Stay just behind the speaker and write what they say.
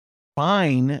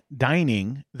Fine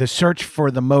Dining, the search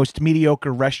for the most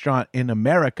mediocre restaurant in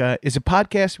America, is a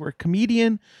podcast where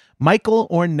comedian Michael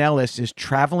Ornelas is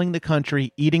traveling the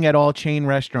country, eating at all chain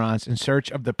restaurants in search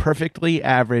of the perfectly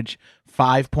average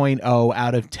 5.0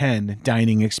 out of 10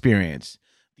 dining experience,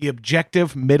 the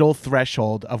objective middle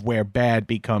threshold of where bad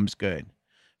becomes good.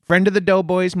 Friend of the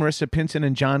Doughboys, Marissa Pinson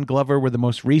and John Glover were the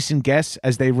most recent guests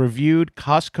as they reviewed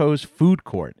Costco's food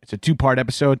court. It's a two-part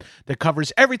episode that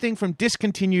covers everything from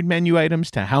discontinued menu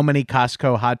items to how many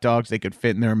Costco hot dogs they could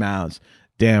fit in their mouths.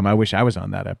 Damn, I wish I was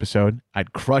on that episode.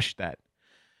 I'd crush that.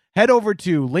 Head over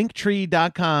to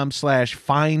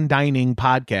linktree.com/fine dining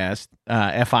podcast,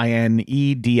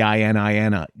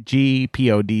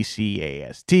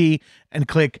 FINEDININGPODCAST, and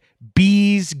click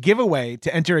Bees Giveaway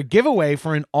to enter a giveaway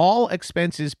for an all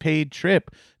expenses paid trip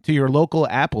to your local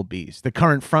Applebee's, the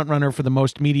current frontrunner for the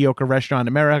most mediocre restaurant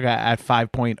in America at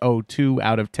 5.02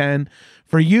 out of 10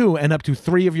 for you and up to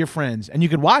 3 of your friends. And you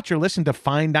can watch or listen to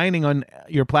Fine Dining on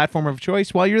your platform of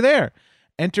choice while you're there.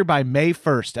 Enter by May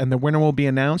 1st, and the winner will be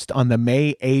announced on the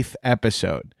May 8th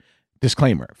episode.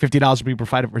 Disclaimer, $50 will be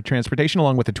provided for transportation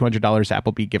along with a $200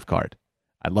 Applebee gift card.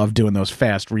 I love doing those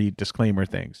fast read disclaimer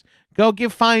things. Go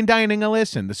give Fine Dining a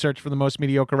listen. The search for the most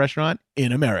mediocre restaurant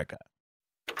in America.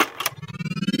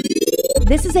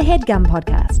 This is a HeadGum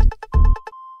podcast.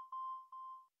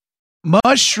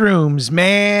 Mushrooms,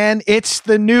 man, it's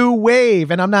the new wave.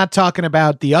 And I'm not talking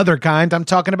about the other kind. I'm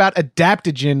talking about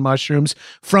adaptogen mushrooms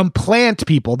from Plant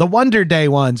People, the Wonder Day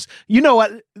ones. You know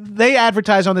what? They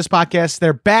advertise on this podcast.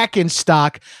 They're back in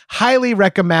stock. Highly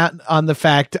recommend on the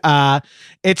fact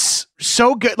it's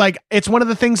so good. Like, it's one of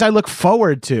the things I look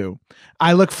forward to.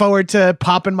 I look forward to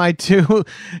popping my two.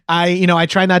 I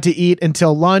try not to eat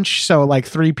until lunch. So like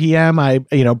 3 p.m. I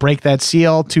break that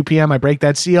seal. 2 p.m. I break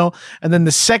that seal. And then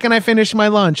the second I finish my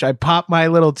lunch, I pop my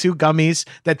little 2 gummies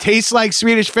that taste like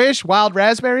Swedish fish, wild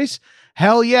raspberries.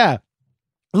 Hell yeah.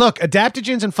 Look,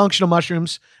 adaptogens and functional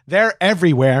mushrooms, they're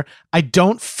everywhere. I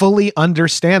don't fully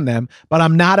understand them, but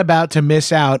I'm not about to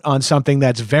miss out on something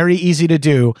that's very easy to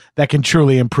do that can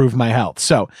truly improve my health.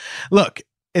 So look,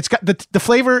 it's got the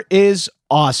flavor is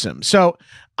awesome. So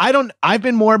I've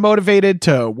been more motivated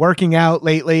to working out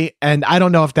lately, and I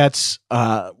don't know if that's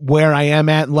where I am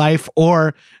at in life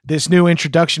or this new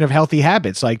introduction of healthy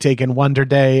habits like taking Wonder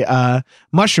Day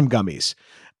mushroom gummies.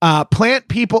 Plant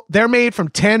People, they're made from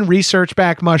 10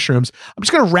 research-backed mushrooms. I'm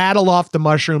just going to rattle off the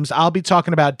mushrooms. I'll be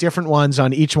talking about different ones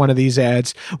on each one of these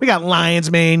ads. We got lion's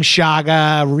mane,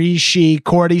 chaga, reishi,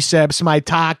 cordyceps,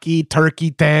 maitake,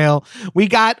 turkey tail. We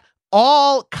got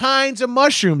all kinds of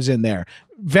mushrooms in there.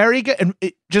 Very good. And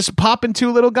just pop in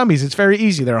 2 little gummies. It's very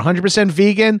easy. They're 100%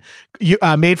 vegan,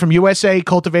 made from USA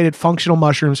cultivated functional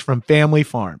mushrooms from family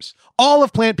farms. All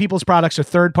of Plant People's products are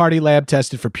third-party lab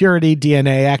tested for purity,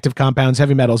 DNA, active compounds,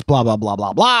 heavy metals, blah, blah, blah,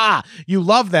 blah, blah. You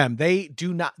love them. They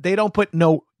don't put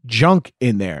no junk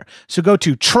in there. So go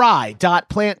to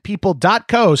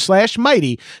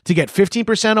try.plantpeople.co/mighty to get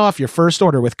 15% off your first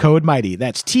order with code mighty.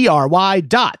 That's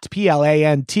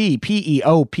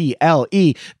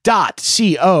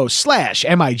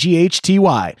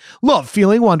try.plantpeople.co/mighty. Love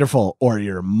feeling wonderful or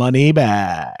your money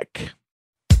back.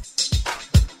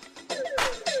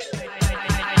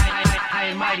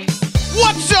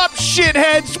 What's up,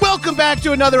 shitheads? Welcome back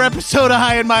to another episode of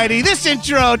High and Mighty. This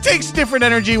intro takes different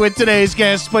energy with today's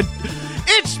guest, but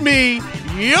it's me,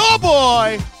 your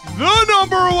boy, the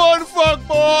number one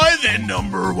fuckboy.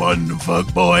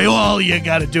 All you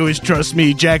gotta do is trust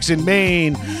me, Jackson,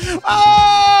 Maine.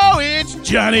 Oh, it's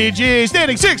Johnny G,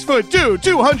 standing 6'2",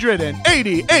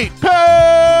 288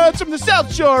 pounds from the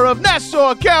South Shore of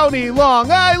Nassau County,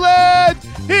 Long Island.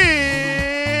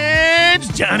 It's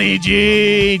Johnny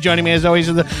G. Joining me as always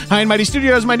in the High and Mighty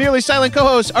Studios, my nearly silent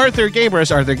co-host, Arthur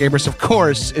Gabris. Arthur Gabris, of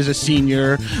course, is a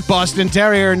senior Boston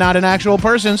Terrier, not an actual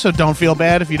person, so don't feel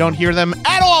bad if you don't hear them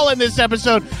at all in this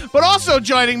episode. But also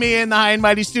joining me in the High and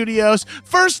Mighty Studios,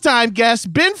 first-time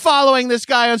guest, been following this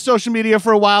guy on social media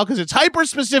for a while because it's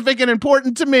hyper-specific and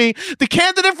important to me, the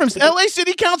candidate from LA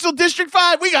City Council District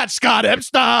 5, we got Scott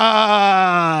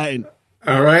Epstein.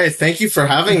 All right. Thank you for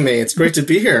having me. It's great to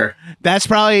be here. That's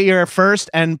probably your first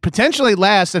and potentially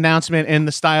last announcement in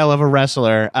the style of a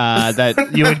wrestler that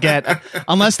you would get,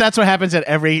 unless that's what happens at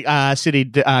every city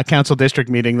council district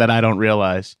meeting that I don't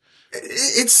realize.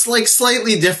 It's like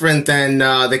slightly different than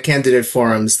the candidate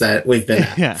forums that we've been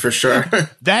at, for sure.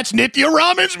 That's Nitya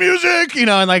Raman's music,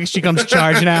 and like she comes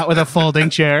charging out with a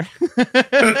folding chair.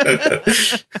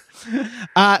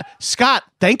 Scott,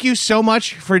 thank you so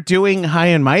much for doing High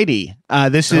and Mighty.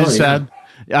 This is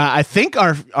I think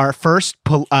our first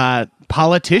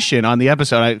politician on the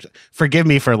episode. Forgive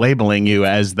me for labeling you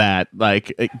as that,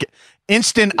 like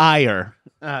instant ire.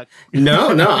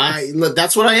 No,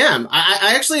 that's what I am.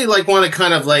 I actually like want to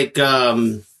kind of like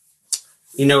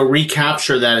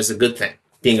recapture that as a good thing,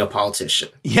 being a politician.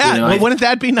 Yeah, wouldn't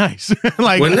that be nice?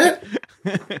 Like, wouldn't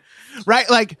it? Right,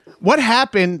 like what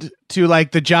happened to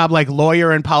like the job like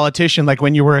lawyer and politician? Like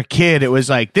when you were a kid, it was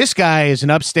like this guy is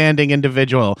an upstanding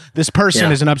individual. This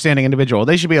person is an upstanding individual.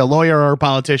 They should be a lawyer or a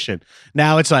politician.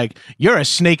 Now it's like you're a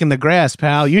snake in the grass,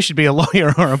 pal. You should be a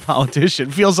lawyer or a politician.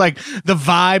 Feels like the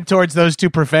vibe towards those two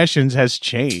professions has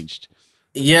changed.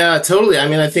 Yeah, totally. I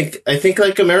mean, I think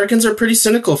like Americans are pretty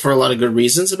cynical for a lot of good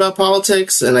reasons about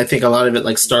politics, and I think a lot of it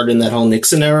like started in that whole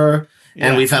Nixon era. Yeah.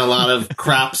 And we've had a lot of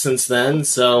crap since then,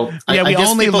 so we I guess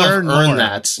only learn more.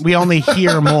 That. We only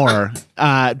hear more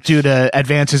due to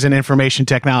advances in information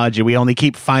technology. We only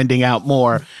keep finding out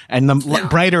more, and the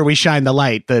brighter we shine the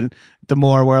light, the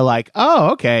more we're like,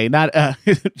 oh, okay, not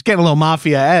it's getting a little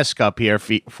mafia-esque up here,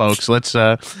 folks. Let's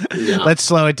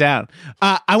slow it down.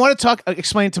 I want to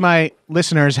explain to my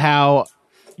listeners how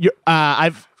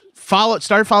I've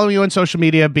started following you on social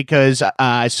media because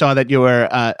I saw that you were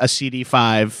a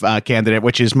CD5 candidate,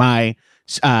 which is my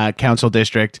council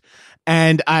district.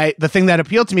 And the thing that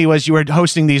appealed to me was you were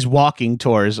hosting these walking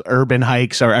tours, urban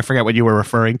hikes, or I forget what you were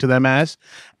referring to them as.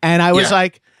 And I was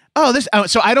like,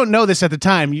 so I don't know this at the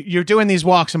time. You're doing these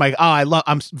walks. I'm like,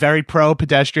 I'm very pro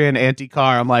pedestrian,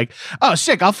 anti-car. I'm like, oh,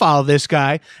 sick. I'll follow this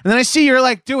guy. And then I see you're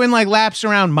like doing like laps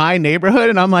around my neighborhood.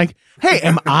 And I'm like, hey,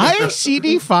 am I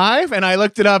CD5? And I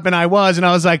looked it up and I was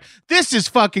like, this is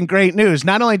fucking great news.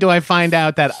 Not only do I find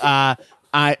out that,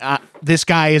 this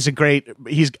guy is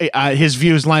his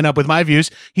views line up with my views.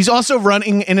 He's also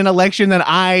running in an election that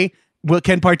I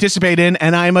can participate in.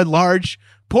 And I'm a large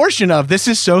portion of. This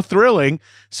is so thrilling.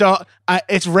 So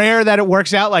it's rare that it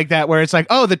works out like that, where it's like,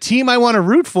 oh, the team I want to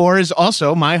root for is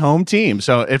also my home team.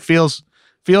 So it feels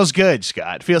good,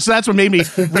 Scott. So that's what made me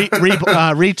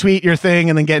retweet your thing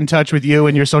and then get in touch with you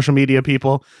and your social media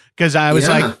people, because I was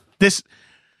like,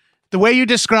 the way you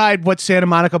described what Santa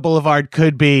Monica Boulevard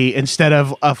could be instead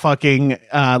of a fucking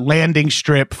landing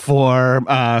strip for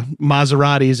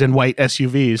Maseratis and white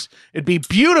SUVs, it'd be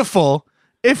beautiful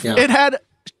if it had.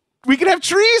 We could have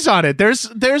trees on it.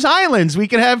 There's islands. We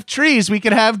could have trees. We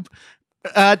could have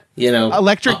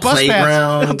electric bus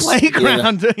playground, a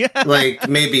playground. Like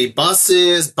maybe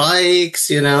buses, bikes.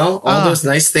 All those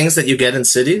nice things that you get in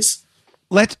cities.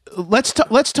 Let's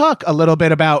talk a little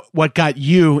bit about what got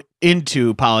you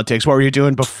into politics. What were you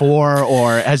doing before,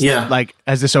 or has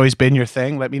this always been your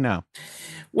thing? Let me know.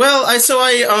 Well,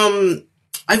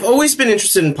 I've always been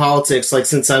interested in politics, like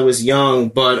since I was young.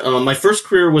 But my first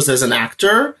career was as an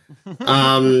actor.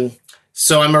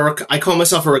 So I call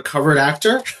myself a recovered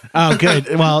actor. Oh,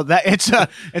 good. Well, it's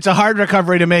a hard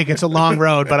recovery to make. It's a long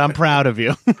road, but I'm proud of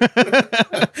you.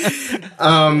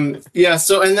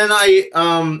 So and then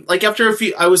after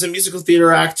I was a musical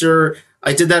theater actor.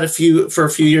 I did that for a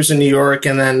few years in New York,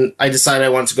 and then I decided I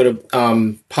wanted to go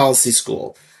to policy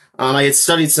school. I had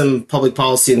studied some public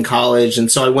policy in college,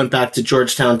 and so I went back to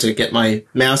Georgetown to get my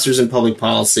master's in public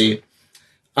policy.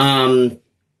 And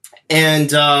then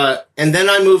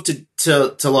I moved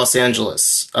to Los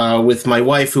Angeles with my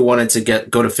wife, who wanted to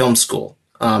go to film school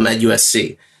at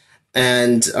USC,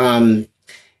 and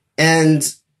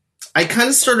I kind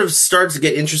of started to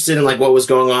get interested in like what was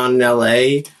going on in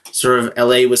LA.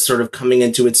 LA was sort of coming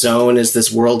into its own as this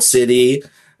world city,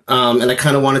 and I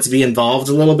kind of wanted to be involved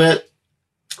a little bit.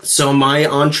 So my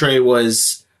entree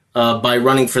was by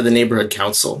running for the neighborhood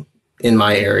council in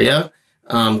my area,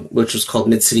 which was called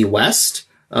Mid-City West.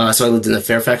 So I lived in the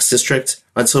Fairfax district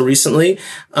until recently.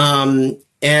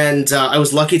 And I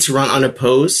was lucky to run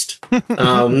unopposed.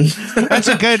 That's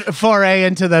a good foray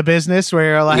into the business where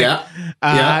you're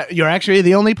like, you're actually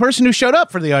the only person who showed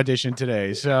up for the audition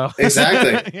today. So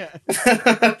exactly.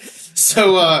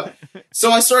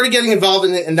 So I started getting involved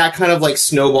in it, and that kind of like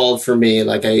snowballed for me.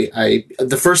 Like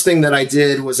the first thing that I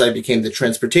did was I became the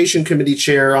transportation committee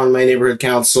chair on my neighborhood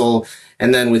council.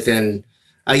 And then within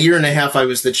a year and a half, I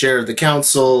was the chair of the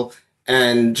council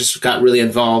and just got really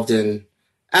involved in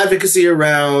advocacy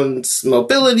around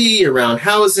mobility, around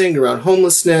housing, around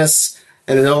homelessness,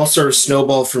 and it all sort of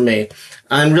snowballed for me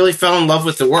and really fell in love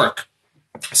with the work.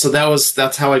 So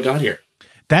that's how I got here.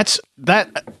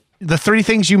 The three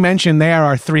things you mentioned there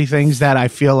are three things that I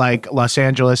feel like Los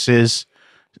Angeles is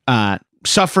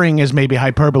suffering is maybe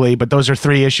hyperbole, but those are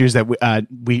three issues that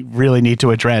we really need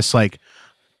to address, like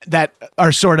that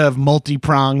are sort of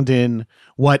multi-pronged in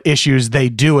what issues they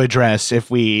do address.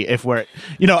 If we're,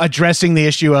 addressing the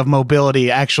issue of mobility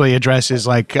actually addresses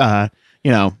like,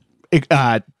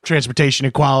 transportation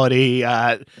equality,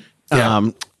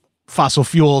 fossil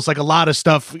fuels, like a lot of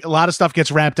stuff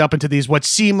gets wrapped up into these, what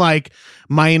seem like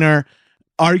minor,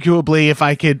 arguably, if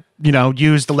I could,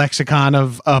 use the lexicon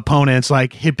of opponents,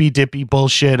 like hippy dippy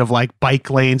bullshit of like bike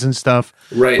lanes and stuff.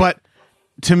 Right. But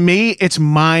to me, it's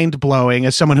mind blowing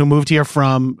as someone who moved here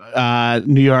from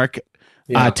New York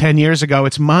 10 years ago.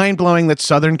 It's mind blowing that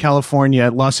Southern California,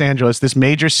 Los Angeles, this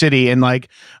major city in like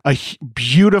a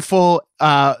beautiful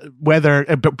weather,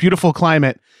 a beautiful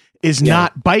climate, is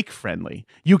not bike friendly.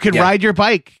 You could ride your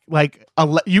bike like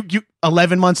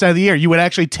 11 months out of the year. You would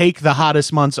actually take the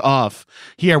hottest months off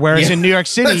here. Whereas in New York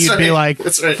City, you'd be like,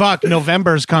 fuck,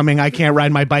 November's coming. I can't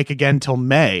ride my bike again till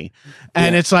May.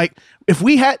 And it's like, if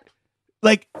we had,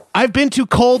 like, I've been to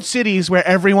cold cities where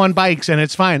everyone bikes and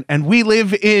it's fine. And we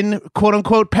live in quote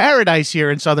unquote paradise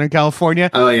here in Southern California.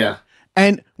 Oh, yeah.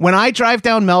 And when I drive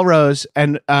down Melrose,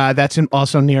 and that's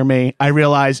also near me, I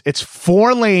realize it's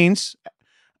 4 lanes,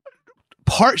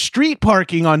 street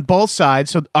parking on both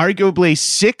sides, so arguably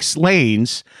 6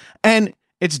 lanes, and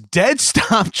it's dead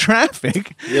stop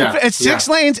traffic. Yeah, it's 6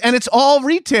 lanes, and it's all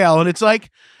retail, and it's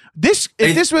like this.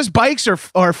 If this was bikes or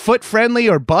foot friendly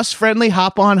or bus friendly,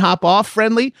 hop on, hop off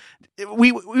friendly,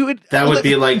 we would. That would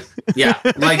be like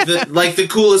like the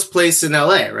coolest place in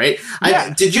LA, right?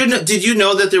 Yeah. Did you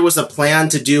know that there was a plan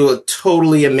to do a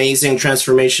totally amazing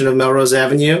transformation of Melrose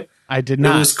Avenue? I did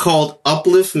not. It was called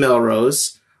Uplift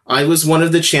Melrose. I was one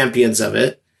of the champions of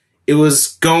it. It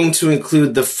was going to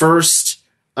include the first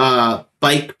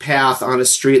bike path on a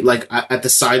street, like at the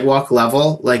sidewalk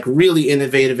level, like really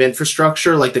innovative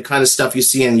infrastructure, like the kind of stuff you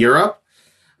see in Europe.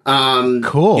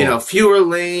 Cool. Fewer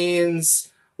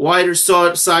lanes, wider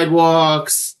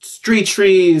sidewalks, street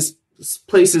trees,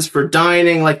 places for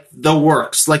dining, like the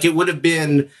works. Like it would have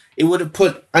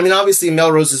put, I mean, obviously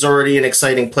Melrose is already an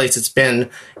exciting place. It's been,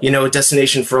 a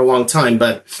destination for a long time,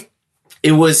 but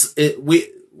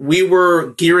we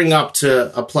were gearing up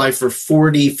to apply for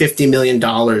 $40-50 million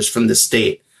from the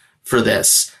state for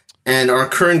this. And our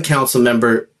current council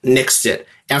member nixed it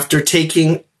after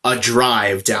taking a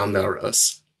drive down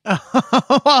Melrose.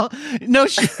 Well, no,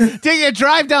 taking a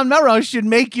drive down Melrose should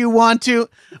make you want to.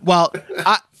 Well,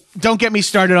 don't get me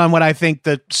started on what I think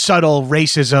the subtle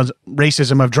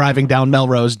racism of driving down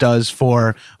Melrose does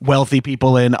for wealthy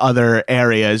people in other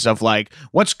areas of like,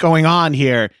 what's going on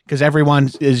here? Because everyone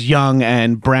is young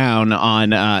and brown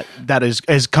on that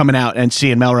is coming out and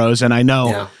seeing Melrose. And I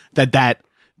know that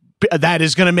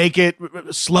is going to make it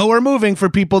slower moving for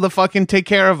people to fucking take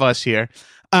care of us here.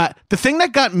 The thing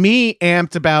that got me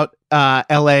amped about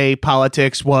LA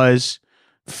politics was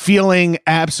feeling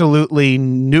absolutely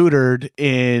neutered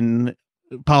in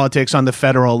politics on the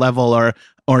federal level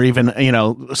or even,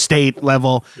 state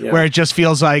level, where it just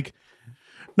feels like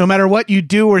no matter what you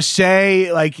do or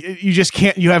say, like you just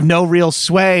can't, you have no real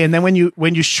sway. And then when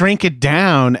you shrink it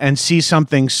down and see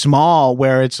something small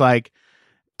where it's like,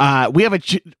 we have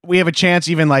a chance,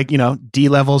 even like,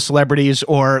 D-level celebrities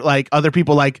or like other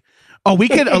people like, oh, we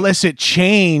could elicit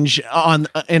change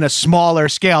in a smaller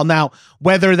scale. Now,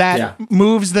 whether that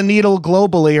moves the needle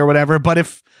globally or whatever, but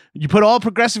if you put all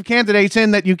progressive candidates in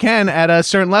that you can at a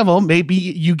certain level, maybe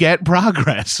you get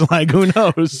progress. Like, who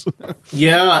knows?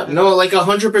 Yeah, no, like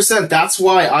 100%. That's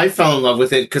why I fell in love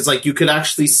with it, because like you could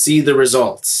actually see the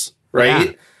results,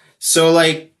 right? Yeah. So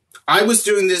like I was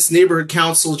doing this neighborhood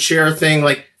council chair thing,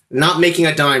 like not making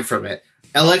a dime from it.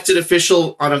 Elected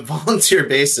official on a volunteer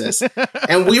basis.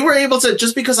 And we were able to,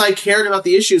 just because I cared about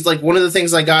the issues, like one of the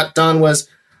things I got done was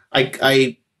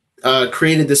I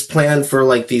created this plan for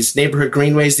like these neighborhood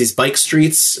greenways, these bike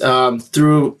streets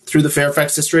through the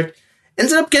Fairfax district.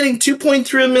 Ended up getting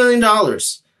 $2.3 million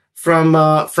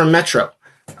from Metro.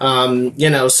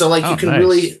 So like you can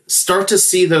really start to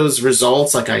see those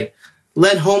results. Like I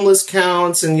led homeless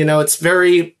counts, and it's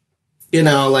very,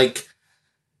 like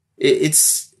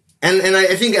it's. And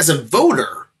I think as a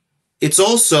voter, it's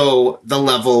also the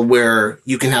level where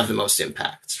you can have the most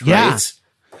impact, right? Yeah.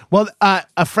 Well,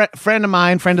 a friend of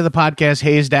mine, friend of the podcast,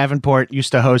 Hayes Davenport,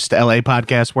 used to host the LA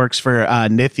podcast, works for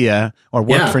Nithya, or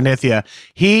worked for Nithya.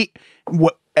 He,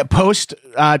 post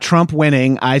Trump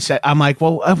winning, I'm like,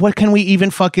 well, what can we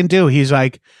even fucking do? He's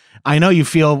like, I know you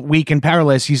feel weak and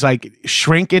powerless. He's like,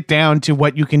 shrink it down to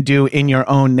what you can do in your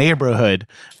own neighborhood.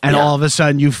 And all of a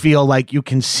sudden you feel like you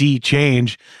can see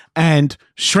change. And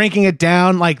shrinking it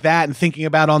down like that and thinking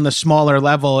about on the smaller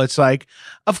level, it's like,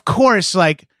 of course,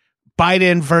 like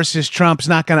Biden versus Trump's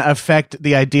not going to affect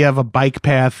the idea of a bike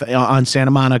path on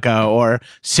Santa Monica or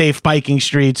safe biking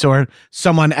streets or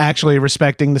someone actually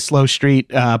respecting the slow street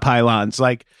pylons.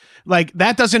 Like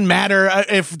that doesn't matter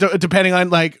if depending on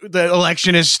like the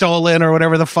election is stolen or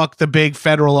whatever the fuck the big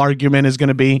federal argument is going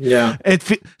to be. Yeah.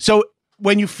 So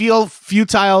when you feel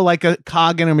futile like a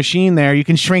cog in a machine there, you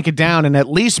can shrink it down and at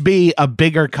least be a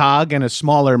bigger cog and a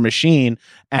smaller machine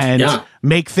and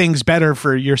make things better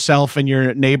for yourself and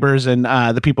your neighbors and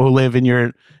the people who live in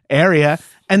your area.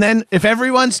 And then if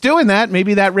everyone's doing that,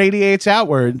 maybe that radiates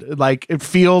outward. Like it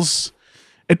feels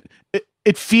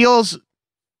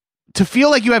to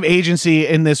feel like you have agency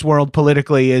in this world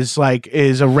politically is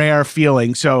a rare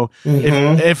feeling. So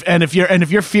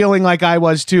if you're feeling like I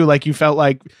was too, like you felt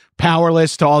like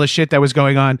powerless to all the shit that was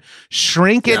going on,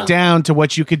 shrink it down to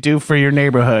what you could do for your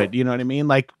neighborhood. You know what I mean?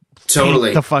 Like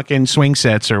totally the fucking swing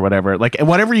sets or whatever. Like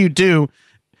whatever you do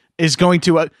is going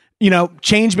to,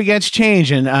 change begets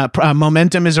change, and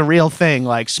momentum is a real thing.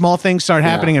 Like small things start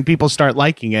happening and people start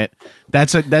liking it.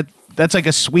 That's like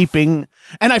a sweeping,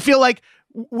 and I feel like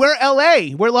we're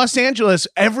LA, we're Los Angeles.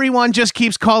 Everyone just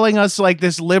keeps calling us like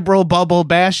this liberal bubble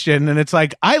bastion. And it's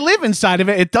like, I live inside of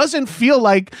it. It doesn't feel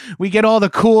like we get all the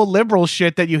cool liberal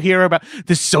shit that you hear about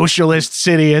the socialist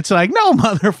city. It's like, no,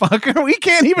 motherfucker, we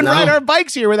can't even ride our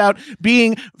bikes here without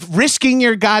risking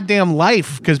your goddamn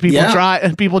life because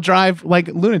people drive like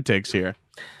lunatics here.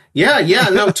 Yeah,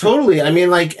 no, totally. I mean,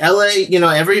 like LA,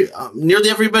 nearly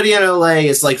everybody in LA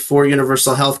is like for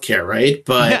universal health care, right?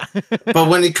 But but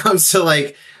when it comes to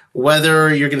like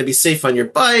whether you're going to be safe on your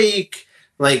bike,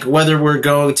 like whether we're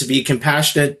going to be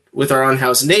compassionate with our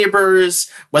unhoused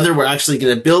neighbors, whether we're actually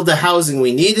going to build the housing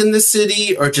we need in the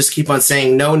city or just keep on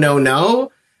saying no,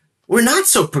 we're not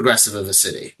so progressive of a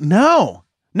city. No,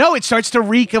 it starts to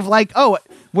reek of like, oh,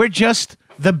 we're just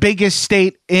the biggest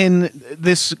state in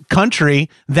this country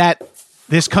that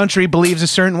this country believes a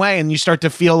certain way. And you start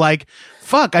to feel like,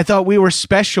 fuck, I thought we were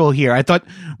special here. I thought,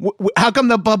 how come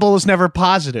the bubble is never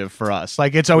positive for us?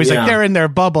 Like, it's always like they're in their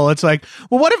bubble. It's like,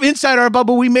 well, what if inside our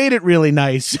bubble, we made it really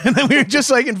nice? And then we were just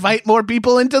like, invite more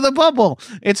people into the bubble.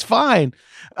 It's fine.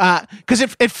 Cause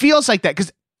it feels like that.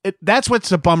 Cause that's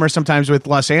what's a bummer sometimes with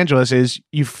Los Angeles is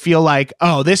you feel like,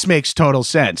 oh, this makes total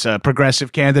sense. A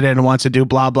progressive candidate and wants to do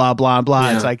blah, blah, blah, blah.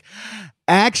 Yeah. It's like,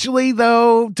 actually,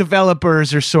 though,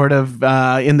 developers are sort of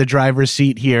in the driver's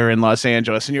seat here in Los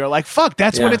Angeles. And you're like, fuck,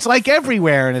 that's what it's like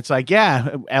everywhere. And it's like,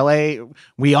 yeah, LA,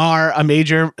 we are a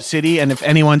major city. And if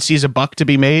anyone sees a buck to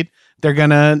be made, they're going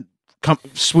to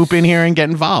swoop in here and get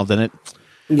involved in it.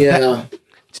 Yeah.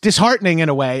 It's disheartening in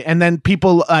a way. And then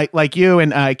people like you,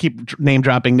 and I keep name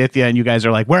dropping Nithya, and you guys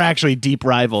are like, we're actually deep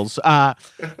rivals. But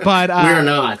we're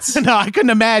not. No, I couldn't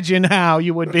imagine how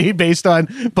you would be based on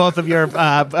both of your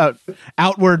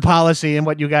outward policy and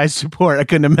what you guys support. I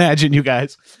couldn't imagine you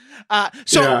guys.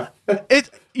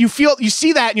 You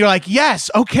see that and you're like, yes,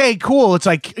 okay, cool. It's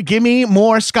like, give me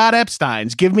more Scott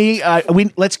Epsteins. Give me,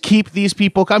 let's keep these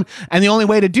people coming. And the only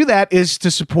way to do that is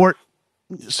to support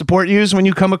yous when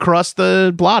you come across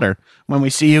the blotter. When we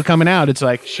see you coming out, it's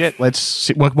like, shit, let's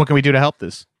see what can we do to help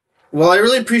this. Well, I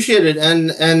really appreciate it.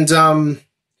 And I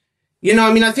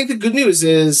think the good news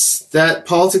is that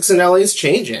politics in LA is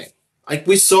changing. Like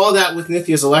we saw that with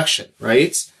Nithya's election,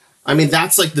 right? I mean,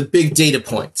 that's like the big data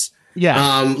point.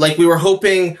 Yeah. Like we were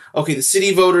hoping, okay, the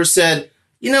city voters said,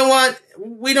 you know what?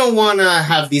 We don't want to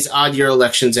have these odd year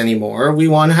elections anymore. We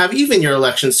want to have even year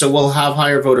elections. So we'll have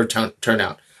higher voter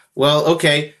turnout. Well,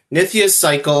 okay, Nithya's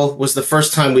cycle was the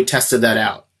first time we tested that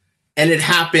out. And it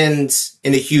happened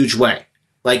in a huge way.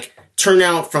 Like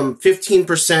turnout from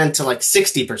 15% to like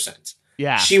 60%.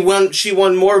 Yeah. She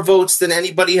won more votes than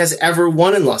anybody has ever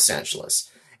won in Los Angeles.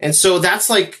 And so that's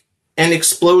like an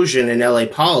explosion in LA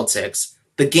politics.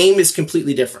 The game is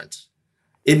completely different.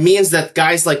 It means that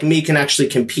guys like me can actually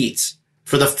compete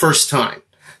for the first time.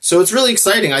 So it's really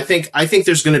exciting. I think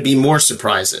there's going to be more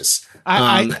surprises.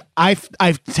 I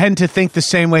tend to think the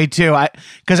same way too.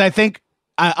 Because I think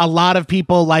a lot of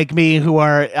people like me who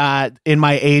are in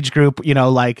my age group,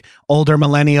 like older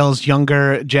millennials,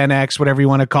 younger Gen X, whatever you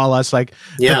want to call us, like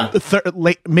mid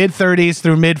 30s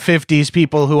through mid 50s,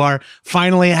 people who are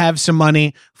finally have some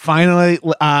money, finally,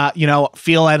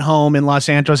 feel at home in Los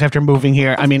Angeles after moving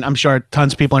here. I mean, I'm sure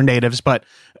tons of people are natives, but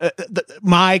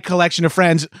my collection of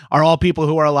friends are all people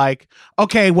who are like,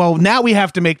 okay, well, now we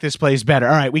have to make this place better.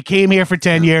 All right, we came here for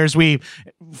 10 years. We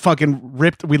fucking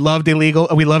ripped. We loved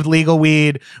legal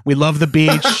weed. We love the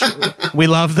beach. We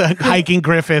love the hiking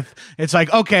Griffith. It's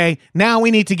like, okay, now we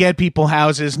need to get people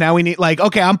houses. Now we need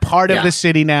okay, I'm part of the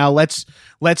city now. Let's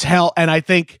help. And I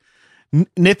think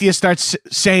Nithya starts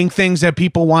saying things that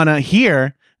people want to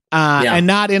hear. and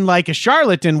not in like a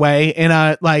charlatan way, in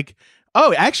a like,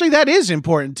 oh, actually, that is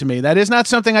important to me. That is not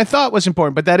something I thought was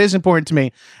important, but that is important to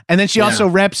me. And then she also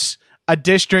reps a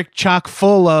district chock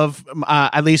full of,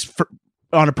 at least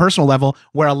on a personal level,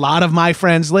 where a lot of my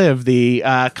friends live, the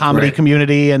comedy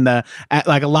community, and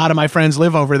like a lot of my friends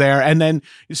live over there. And then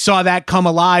saw that come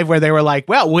alive where they were like,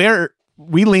 well,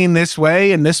 we lean this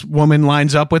way and this woman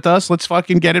lines up with us. Let's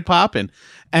fucking get it popping.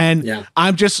 And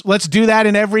I'm just, let's do that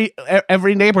in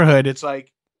every neighborhood. It's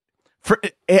like,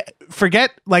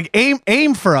 forget, like,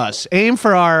 aim for us, aim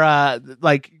for our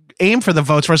aim for the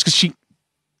votes for us, because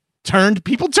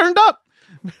people turned up.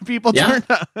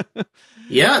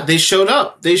 Yeah, they showed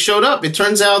up. It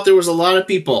turns out there was a lot of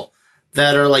people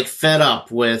that are like fed up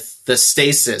with the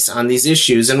stasis on these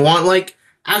issues and want like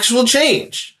actual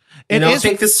change. I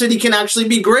think the city can actually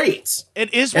be great.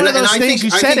 It is one of those things.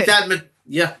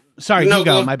 Sorry, you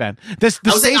go. My bad.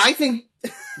 I think.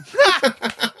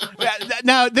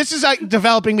 Now this is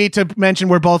developing me to mention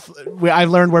I've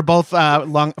learned we're both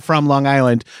from Long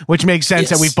Island, which makes sense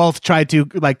that we both tried to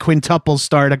like quintuple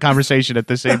start a conversation at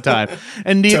the same time,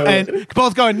 and and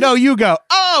both going, no, you go.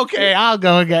 Oh, okay, I'll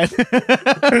go again.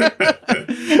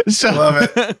 So love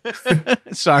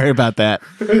it. Sorry about that.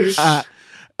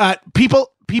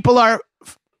 People are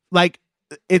like,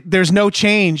 there's no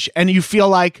change, and you feel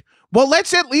like, well,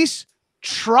 let's at least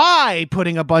try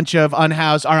putting a bunch of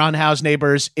unhoused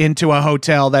neighbors into a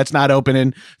hotel that's not open,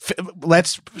 and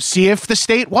let's see if the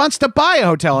state wants to buy a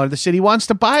hotel or the city wants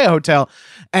to buy a hotel.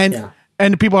 And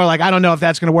people are like, I don't know if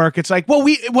that's going to work. It's like, well,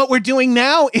 what we're doing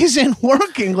now isn't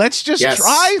working. Let's just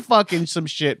try fucking some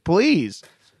shit, please.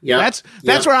 Yeah,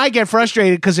 that's where I get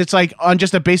frustrated, because it's like, on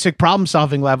just a basic problem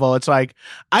solving level, it's like,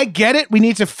 I get it. We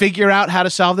need to figure out how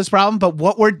to solve this problem, but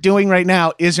what we're doing right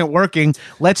now isn't working.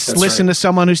 Let's listen to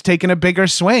someone who's taking a bigger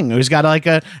swing, who's got like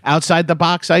a outside the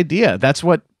box idea. That's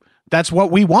what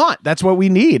we want. That's what we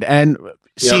need. And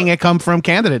seeing it come from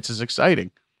candidates is exciting.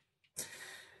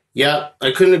 Yeah, I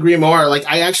couldn't agree more. Like,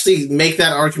 I actually make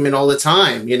that argument all the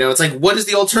time. It's like, what is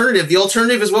the alternative? The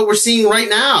alternative is what we're seeing right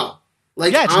now.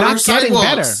 Like, it's not getting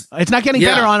better. It's not getting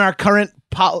better on our current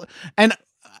and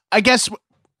I guess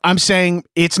I'm saying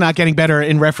it's not getting better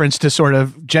in reference to sort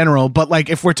of general, but like,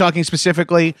 if we're talking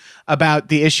specifically about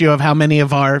the issue of how many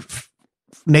of our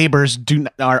neighbors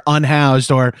are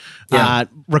unhoused or are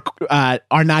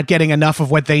not getting enough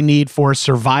of what they need for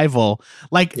survival,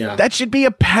 like that should be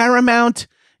a paramount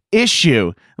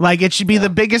issue. Like, it should be the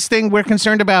biggest thing we're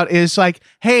concerned about is like,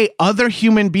 hey, other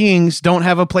human beings don't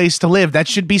have a place to live. That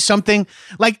should be something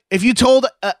like, if you told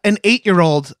an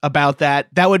 8-year-old about that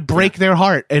would break their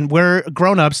heart, and we're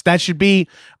grown-ups. That should be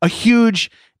a huge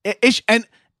issue. And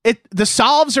the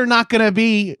solves are not going to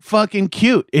be fucking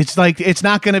cute. It's like, it's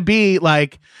not going to be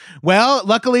like, well,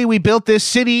 luckily we built this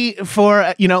city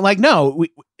for, like, no,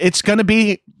 it's going to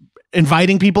be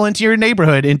inviting people into your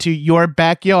neighborhood, into your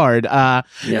backyard.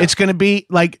 It's going to be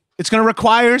like, it's going to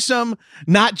require some,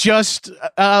 not just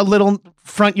little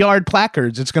front yard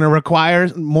placards. It's going to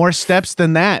require more steps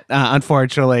than that,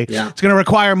 unfortunately. It's going to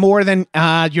require more than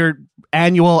your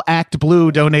annual Act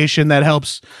Blue donation that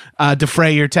helps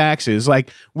defray your taxes. Like,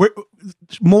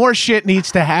 more shit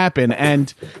needs to happen.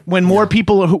 And when more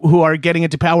people who are getting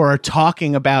into power are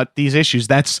talking about these issues,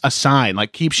 that's a sign.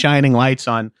 Like, keep shining lights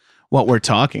on what we're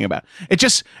talking about. It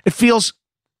feels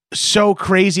so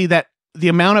crazy that the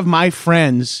amount of my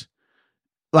friends,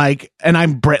 like, and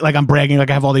I'm bragging, like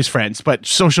I have all these friends, but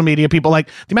social media people, like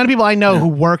the amount of people I know who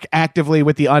work actively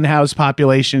with the unhoused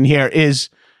population here is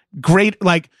great.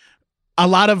 Like, a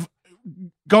lot of,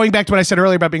 going back to what I said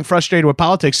earlier about being frustrated with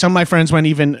politics, some of my friends went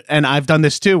even, and I've done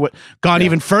this too, gone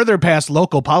even further past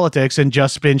local politics and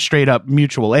just been straight up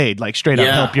mutual aid, like straight up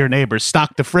help your neighbors,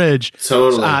 stock the fridge.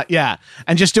 Totally.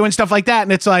 And just doing stuff like that.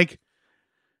 And it's like,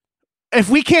 if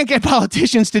we can't get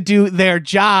politicians to do their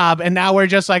job, and now we're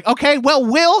just like, okay, well,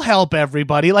 we'll help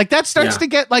everybody. Like, that starts to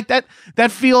get like that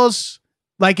feels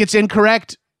like it's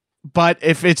incorrect. But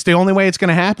if it's the only way it's going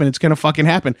to happen, it's going to fucking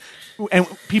happen. And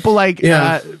people like,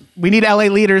 we need LA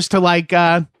leaders to like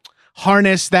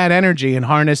harness that energy and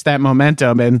harness that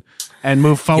momentum and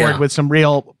move forward with some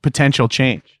real potential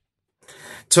change.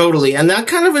 Totally. And that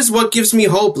kind of is what gives me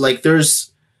hope. Like,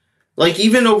 there's, like,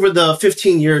 even over the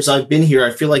 15 years I've been here,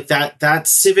 I feel like that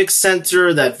civic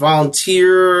center, that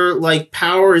volunteer like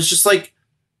power is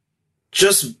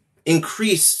just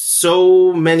increased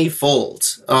so many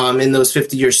fold in those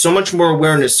 50 years. So much more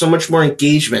awareness, so much more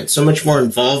engagement, so much more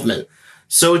involvement.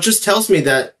 So it just tells me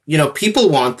that, people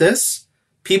want this.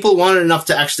 People want it enough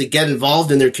to actually get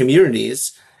involved in their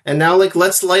communities. And now, like,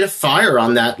 let's light a fire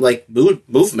on that, like,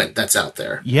 movement that's out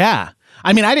there. Yeah.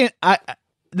 I mean,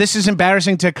 this is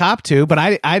embarrassing to cop to, but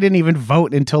I didn't even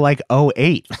vote until like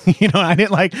 '08.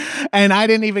 I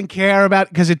didn't even care about,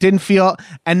 because it didn't feel,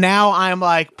 and now I'm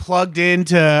like plugged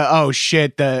into, oh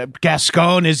shit, the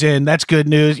Gascon is in, that's good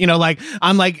news.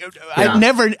 I'm like,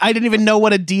 Yeah. I didn't even know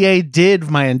what a DA did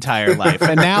my entire life.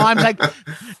 And now I'm like,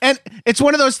 and it's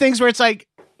one of those things where it's like,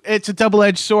 it's a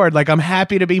double-edged sword. Like, I'm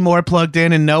happy to be more plugged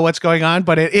in and know what's going on,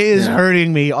 but it is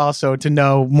hurting me also to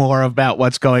know more about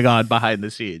what's going on behind the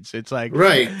scenes. It's like,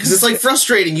 right, because it's like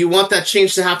frustrating. You want that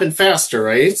change to happen faster,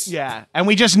 right? Yeah, and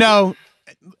we just know,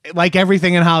 like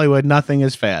everything in Hollywood, nothing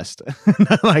is fast.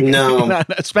 No,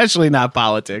 especially not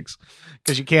politics,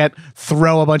 because you can't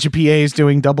throw a bunch of PAs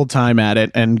doing double time at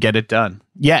it and get it done.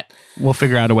 Yet we'll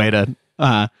figure out a way to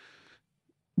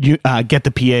get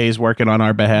the PAs working on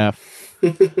our behalf.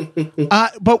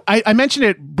 But I mentioned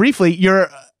it briefly. You're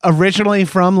originally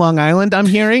from Long Island, I'm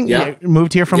hearing. Yeah. You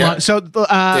moved here from Yeah. Long. So,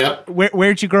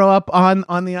 where'd you grow up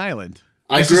on the island?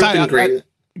 I grew up in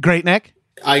Great Neck.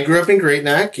 I grew up in Great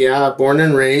Neck. Yeah, born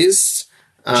and raised.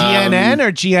 GNN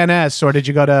or GNS, or did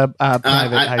you go to private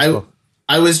high school?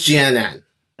 I was GNN.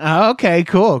 Oh, okay,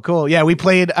 cool. Yeah, we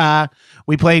played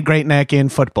Great Neck in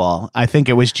football. I think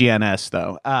it was GNS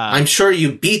though. I'm sure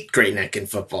you beat Great Neck in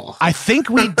football. I think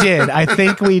we did.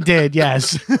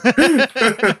 Yes.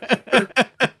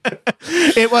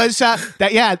 It was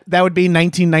that. Yeah, that would be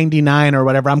 1999 or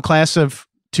whatever. I'm class of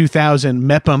 2000,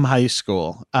 Mepham High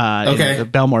School, in the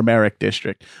Belmore Merrick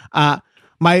district.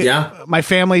 My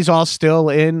family's all still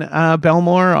in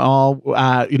Belmore, all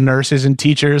nurses and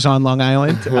teachers on Long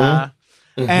Island.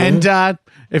 And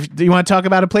if you want to talk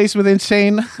about a place with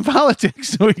insane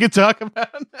politics, we could talk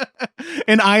about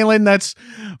an island that's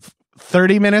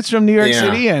 30 minutes from New York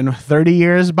City and 30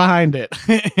 years behind it.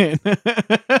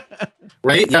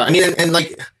 Right? Yeah, I mean, and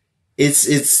like,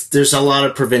 it's there's a lot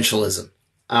of provincialism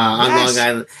on Long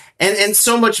Island, and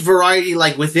so much variety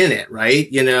like within it, right?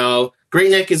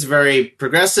 Great Neck is very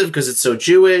progressive because it's so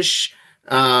Jewish,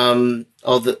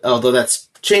 although that's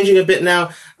changing a bit now,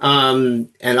 and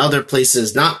other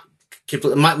places not.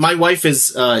 My wife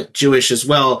is Jewish as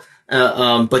well,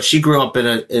 but she grew up in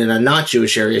a not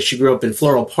Jewish area. She grew up in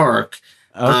Floral Park,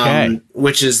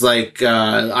 which is like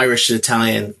Irish,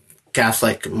 Italian,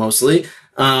 Catholic mostly,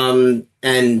 and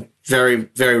very,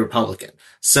 very Republican.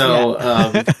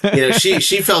 So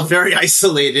she felt very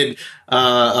isolated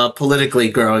politically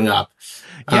growing up.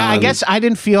 Yeah, I guess I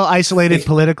didn't feel isolated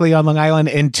politically on Long Island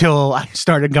until I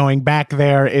started going back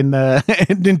there in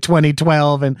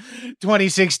 2012 and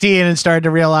 2016 and started to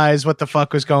realize what the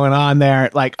fuck was going on there.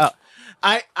 Like,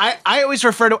 I always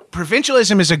refer to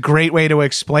provincialism as a great way to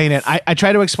explain it. I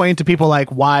try to explain to people like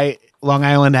why Long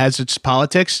Island has its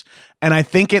politics, and I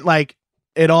think it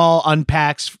all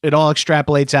unpacks, it all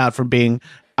extrapolates out from being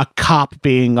a cop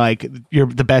being like you're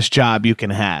the best job you can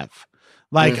have.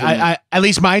 Like I at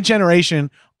least my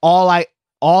generation, all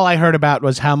I heard about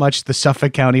was how much the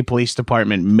Suffolk County Police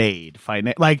Department made.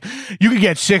 Like you could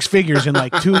get 6 figures in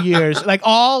like 2 years. Like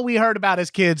all we heard about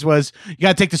as kids was you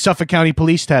got to take the Suffolk County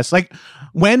Police test. Like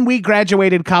when we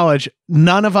graduated college,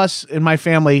 none of us in my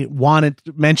family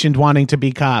mentioned wanting to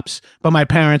be cops, but my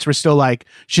parents were still like,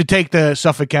 should take the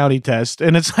Suffolk County test.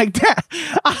 And it's like, Dad,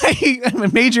 I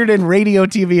majored in radio,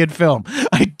 TV, and film.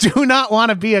 I do not want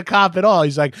to be a cop at all.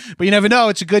 He's like, but you never know.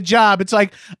 It's a good job. It's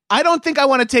like, I don't think I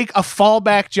want to take a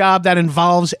fallback job that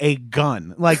involves a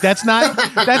gun. Like that's not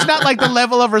like the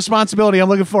level of responsibility I'm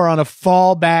looking for on a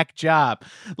fallback job.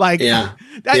 Like,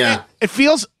 it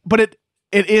feels, but it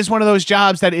is one of those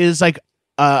jobs that is like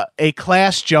a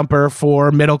class jumper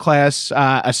for middle class,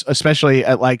 especially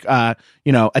at like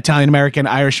Italian American,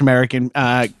 Irish American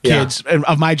kids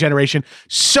of my generation.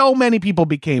 So many people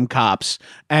became cops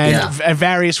and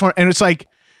various forms, and it's like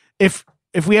if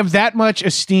we have that much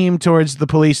esteem towards the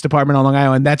police department on Long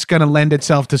Island, that's going to lend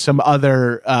itself to some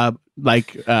other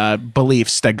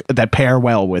beliefs that pair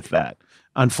well with that.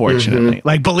 Unfortunately,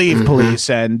 like believe police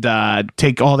and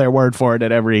take all their word for it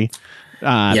at every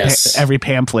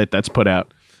pamphlet that's put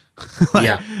out. Kids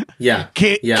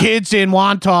in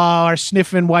Wantagh are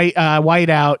sniffing white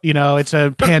out. It's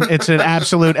it's an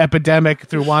absolute epidemic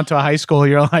through Wantagh High School.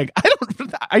 You're like,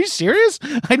 are you serious?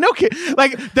 I know,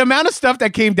 like the amount of stuff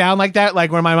that came down like that,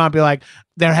 like where my mom be like,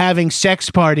 they're having sex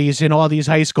parties in all these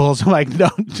high schools. I'm like,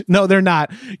 no, they're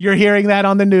not. You're hearing that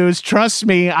on the news. Trust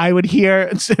me, I would hear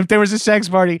if there was a sex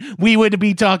party, we would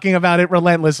be talking about it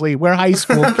relentlessly. We're high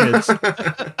school kids.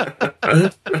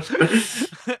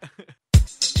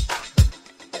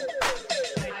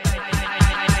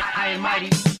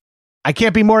 I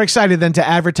can't be more excited than to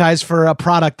advertise for a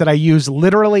product that I use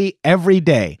literally every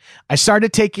day. I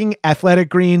started taking Athletic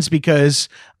Greens because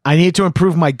I needed to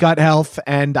improve my gut health,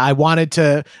 and I wanted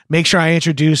to make sure I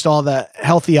introduced all the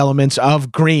healthy elements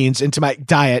of greens into my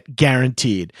diet,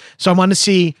 guaranteed. So I want to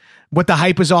see what the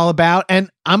hype is all about,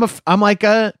 and I'm like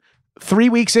 3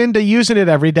 weeks into using it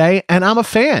every day, and I'm a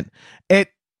fan.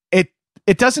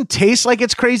 It doesn't taste like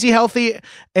it's crazy healthy.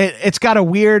 It's got a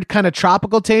weird kind of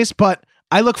tropical taste, but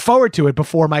I look forward to it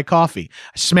before my coffee.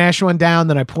 I smash one down,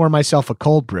 then I pour myself a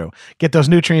cold brew. Get those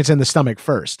nutrients in the stomach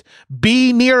first.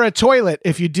 Be near a toilet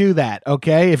if you do that,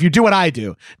 okay? If you do what I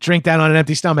do, drink that on an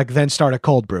empty stomach, then start a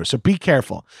cold brew. So be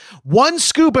careful. 1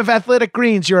 scoop of Athletic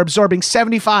Greens, you're absorbing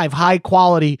 75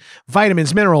 high-quality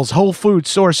vitamins, minerals, whole food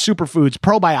source superfoods,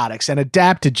 probiotics, and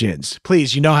adaptogens.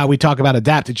 Please, you know how we talk about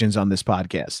adaptogens on this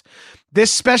podcast. This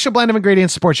special blend of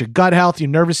ingredients supports your gut health, your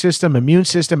nervous system, immune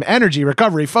system, energy,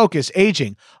 recovery, focus,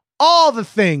 aging, all the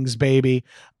things, baby.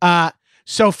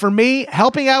 So for me,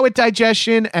 helping out with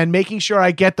digestion and making sure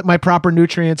I get my proper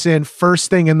nutrients in first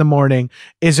thing in the morning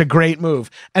is a great move.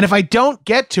 And if I don't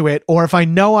get to it, or if I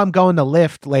know I'm going to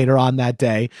lift later on that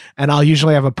day, and I'll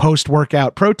usually have a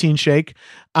post-workout protein shake,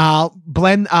 I'll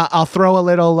throw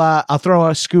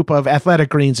a scoop of Athletic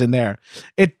Greens in there.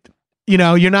 It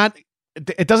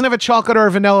doesn't have a chocolate or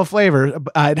a vanilla flavor.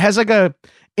 It has like a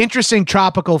interesting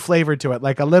tropical flavor to it,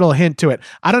 like a little hint to it.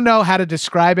 I don't know how to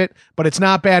describe it, but it's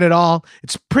not bad at all.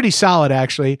 It's pretty solid,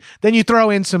 actually. Then you throw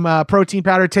in some protein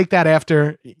powder. Take that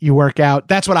after you work out.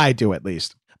 That's what I do, at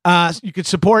least. You could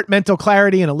support mental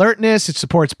clarity and alertness. It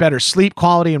supports better sleep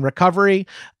quality and recovery.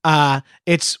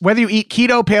 It's whether you eat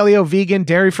keto, paleo, vegan,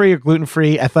 dairy-free, or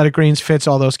gluten-free, Athletic Greens fits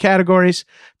all those categories.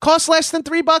 Costs less than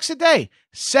 $3 a day.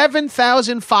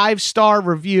 7,000 5-star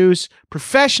reviews.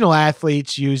 Professional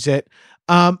athletes use it.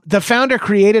 The founder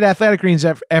created Athletic Greens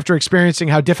after experiencing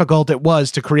how difficult it was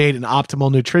to create an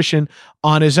optimal nutrition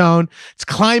on his own. It's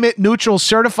climate neutral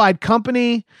certified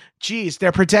company. Geez,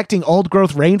 they're protecting old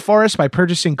growth rainforests by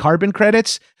purchasing carbon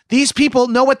credits. These people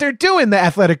know what they're doing, the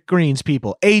Athletic Greens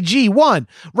people. AG1.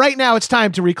 Right now, it's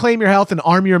time to reclaim your health and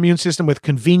arm your immune system with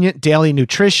convenient daily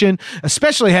nutrition,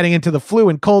 especially heading into the flu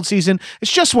and cold season. It's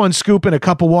just 1 scoop in a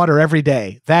cup of water every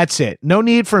day. That's it. No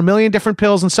need for a million different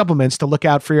pills and supplements to look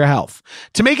out for your health.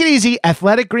 To make it easy,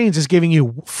 Athletic Greens is giving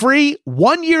you free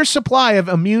 1-year supply of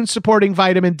immune-supporting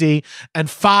vitamin D and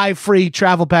 5 free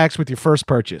travel packs with your first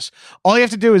purchase. All you have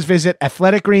to do is visit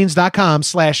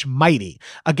athleticgreens.com/mighty.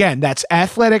 Again, that's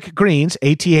Athletic Greens,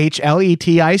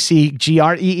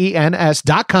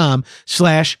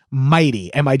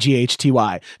 AthleticGreens.com/mighty,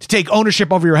 MIGHTY, to take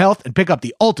ownership over your health and pick up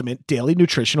the ultimate daily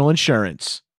nutritional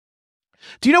insurance.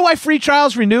 Do you know why free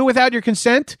trials renew without your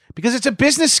consent? Because it's a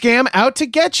business scam out to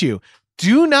get you.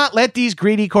 Do not let these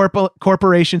greedy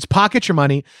corporations pocket your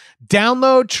money.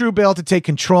 Download Truebill to take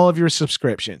control of your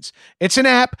subscriptions. It's an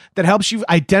app that helps you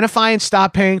identify and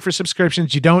stop paying for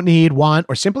subscriptions you don't need, want,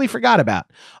 or simply forgot about.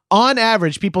 On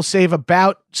average, people save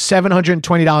about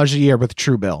 $720 a year with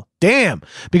Truebill. Damn.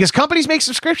 Because companies make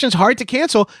subscriptions hard to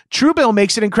cancel, Truebill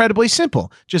makes it incredibly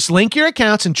simple. Just link your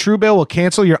accounts and Truebill will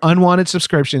cancel your unwanted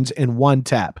subscriptions in one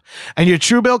tap. And your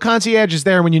Truebill concierge is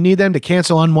there when you need them to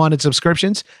cancel unwanted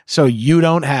subscriptions, so you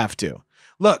don't have to.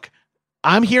 Look,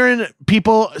 I'm hearing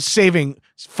people saving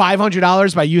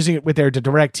 $500 by using it with their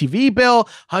DirecTV bill,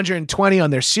 $120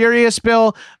 on their Sirius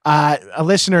bill. A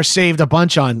listener saved a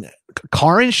bunch on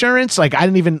car insurance. Like I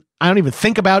don't even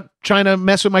think about trying to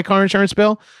mess with my car insurance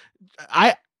bill.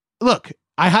 I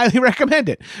highly recommend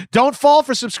it. Don't fall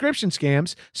for subscription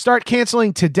scams. Start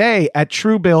canceling today at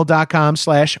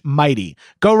truebill.com/mighty.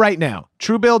 Go right now.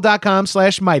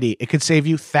 Truebill.com/mighty. It could save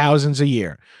you thousands a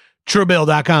year.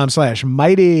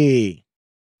 Truebill.com/mighty.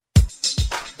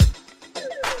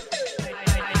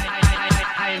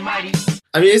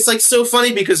 I mean, it's like so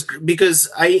funny because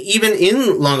I, even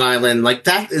in Long Island, like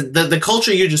that, the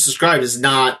culture you just described is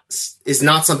not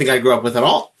something I grew up with at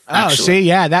all. Actually. Oh, see,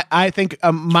 yeah, that I think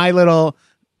my little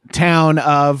town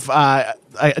of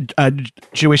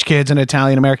Jewish kids and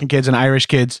Italian American kids and Irish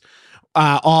kids,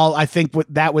 I think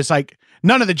that was like.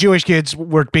 None of the Jewish kids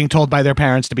were being told by their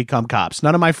parents to become cops.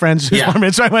 None of my friends whose bar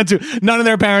mitzvah I went to, none of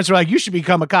their parents were like, "You should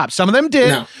become a cop." Some of them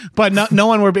did, but no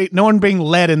one being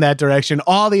led in that direction.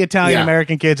 All the Italian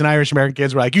American kids and Irish American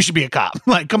kids were like, "You should be a cop."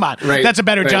 Like, come on, that's a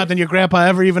better job than your grandpa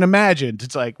ever even imagined.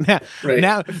 It's like now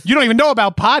you don't even know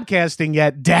about podcasting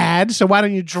yet, Dad. So why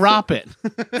don't you drop it?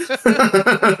 I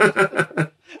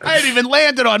haven't even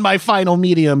landed on my final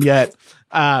medium yet.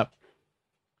 But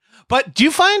do you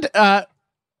find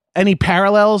any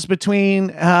parallels between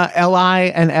LI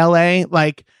and LA?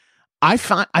 Like, I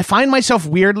find myself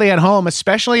weirdly at home,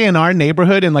 especially in our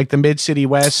neighborhood in like the Mid-City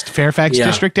West Fairfax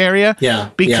district area.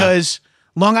 Because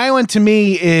Long Island to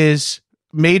me is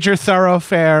major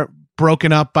thoroughfare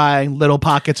broken up by little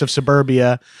pockets of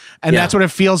suburbia. And that's what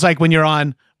it feels like when you're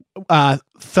on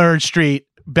 3rd Street,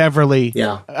 Beverly,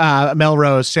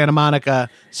 Melrose, Santa Monica,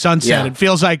 Sunset. It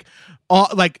feels like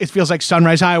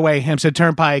Sunrise Highway, Hampstead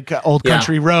Turnpike, Old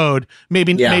Country Road.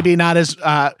 Maybe not as.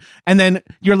 And then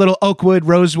your little Oakwood,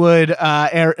 Rosewood,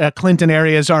 Clinton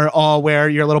areas are all where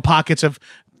your little pockets of.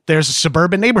 There's a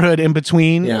suburban neighborhood in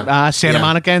between Santa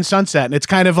Monica and Sunset. And it's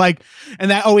kind of like,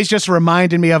 and that always just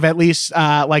reminded me of at least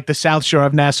like the South Shore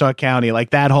of Nassau County,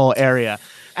 like that whole area.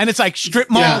 And it's like strip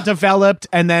mall developed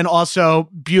and then also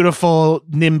beautiful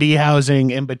NIMBY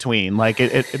housing in between. Like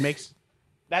it makes,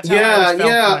 that's how I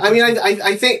felt. I mean,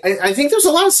 I think there's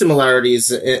a lot of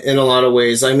similarities in a lot of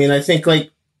ways. I mean, I think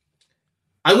like,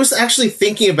 I was actually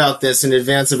thinking about this in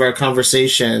advance of our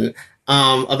conversation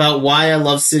about why I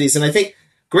love cities. And I think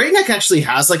Great Neck actually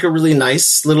has like a really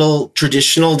nice little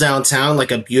traditional downtown,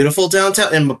 like a beautiful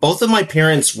downtown. And both of my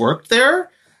parents worked there.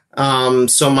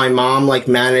 So my mom like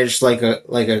managed like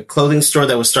a clothing store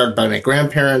that was started by my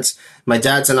grandparents. My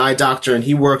dad's an eye doctor and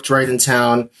he worked right in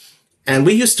town. And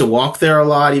we used to walk there a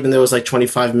lot, even though it was like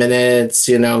 25 minutes,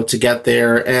 you know, to get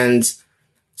there. And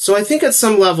so I think at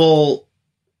some level,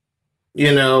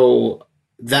 you know,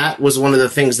 that was one of the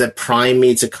things that primed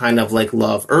me to kind of like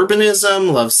love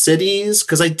urbanism, love cities,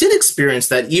 because I did experience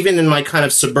that even in my kind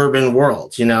of suburban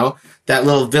world, you know, that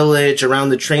little village around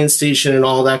the train station and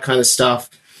all that kind of stuff.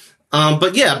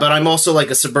 But I'm also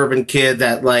like a suburban kid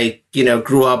that like, you know,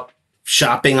 grew up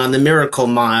shopping on the Miracle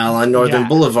Mile on Northern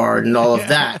Boulevard and all of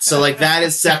that. So like that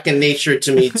is second nature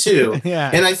to me too.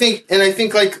 And I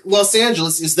think like Los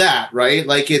Angeles is that, right?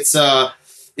 Like it's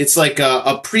like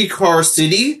a pre-car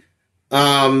city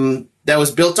that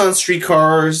was built on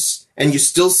streetcars, and you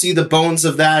still see the bones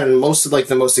of that. And most of like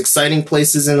the most exciting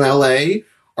places in LA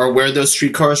are where those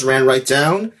streetcars ran right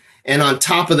down. And on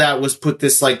top of that was put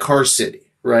this like car city,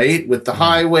 right? With the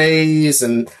highways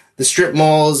and the strip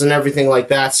malls and everything like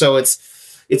that. So it's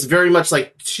very much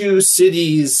like two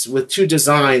cities with two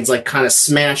designs, like kind of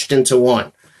smashed into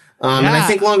one. And I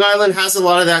think Long Island has a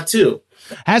lot of that too.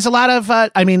 Has a lot of,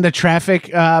 I mean, the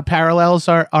traffic parallels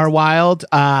are wild.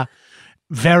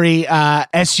 Very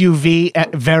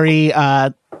SUV, very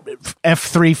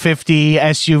F-350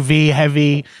 SUV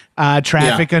heavy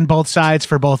traffic on both sides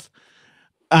for both.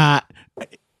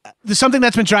 Something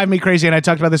that's been driving me crazy, and I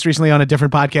talked about this recently on a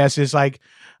different podcast, is like,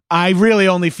 I really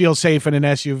only feel safe in an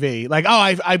SUV. Like,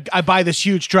 I buy this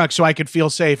huge truck so I could feel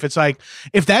safe. It's like,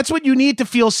 if that's what you need to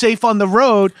feel safe on the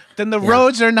road, then the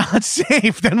roads are not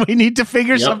safe. Then we need to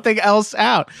figure something else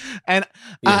out. And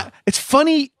it's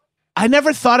funny. I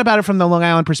never thought about it from the Long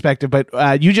Island perspective, but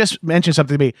you just mentioned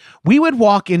something to me. We would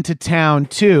walk into town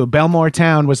too. Belmore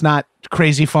Town was not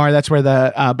crazy far. That's where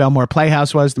the Belmore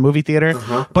Playhouse was, the movie theater.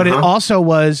 But it also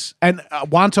was, and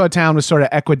Wantaw Town was sort of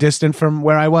equidistant from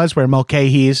where I was, where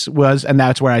Mulcahy's was, and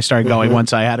that's where I started going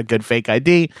once I had a good fake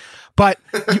ID. But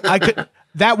I could.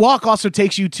 That walk also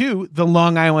takes you to the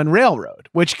Long Island Railroad,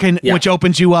 which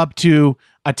opens you up to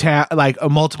a town, like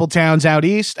multiple towns out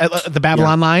east, the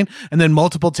Babylon line, and then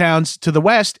multiple towns to the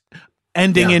west,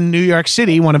 ending in New York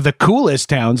City, one of the coolest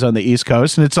towns on the East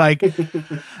Coast. And it's like,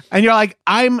 and you're like,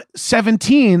 I'm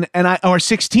 17 or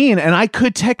 16, and I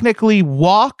could technically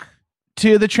walk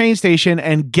to the train station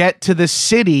and get to the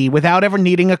city without ever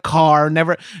needing a car.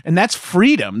 Never, and that's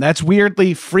freedom. That's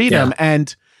weirdly freedom,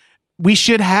 and we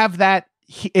should have that.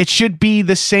 It should be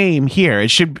the same here.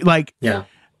 It should be like,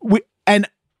 and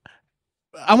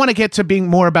I want to get to being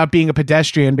more about being a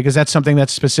pedestrian, because that's something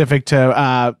that's specific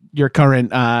to your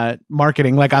current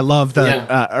marketing. Like, I love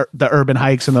the urban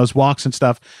hikes and those walks and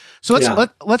stuff. So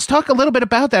let's talk a little bit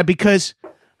about that, because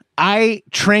I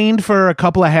trained for a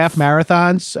couple of half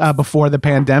marathons before the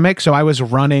pandemic. So I was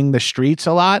running the streets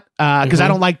a lot because I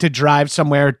don't like to drive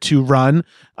somewhere to run.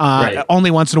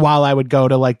 Only once in a while I would go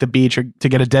to like the beach or to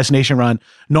get a destination run.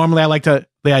 Normally I like the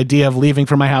idea of leaving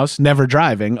from my house, never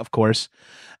driving, of course.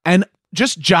 And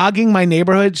just jogging my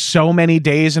neighborhood so many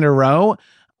days in a row,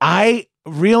 I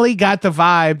really got the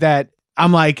vibe that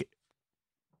I'm like,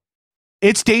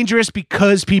 it's dangerous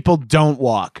because people don't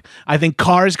walk. I think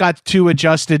cars got too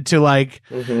adjusted to like,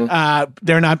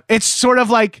 they're not, it's sort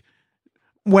of like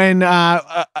when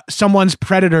someone's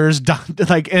predators,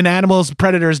 like an animal's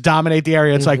predators dominate the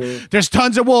area. It's like, there's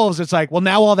tons of wolves. It's like, well,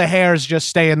 now all the hares just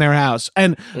stay in their house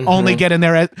and only get in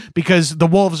there because the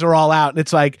wolves are all out. And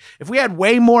it's like, if we had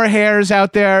way more hares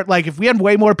out there, like if we had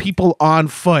way more people on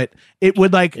foot, it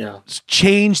would like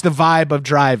change the vibe of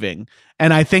driving.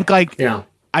 And I think like,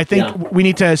 I think we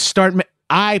need to start.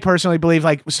 I personally believe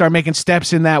like start making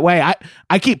steps in that way.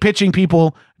 I keep pitching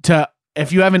people to,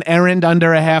 if you have an errand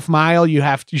under a half mile, you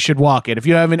should walk it. If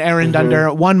you have an errand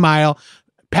under 1 mile,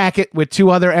 pack it with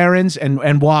 2 other errands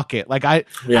and walk it. Like I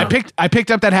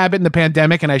picked up that habit in the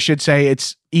pandemic, and I should say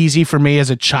it's easy for me as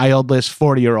a childless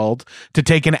 40-year-old to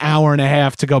take an hour and a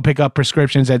half to go pick up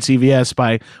prescriptions at CVS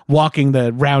by walking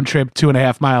the round trip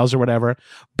 2.5 miles or whatever.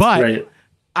 But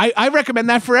I recommend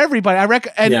that for everybody.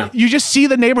 You just see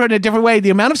the neighborhood in a different way.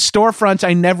 The amount of storefronts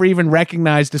I never even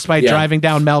recognized, despite driving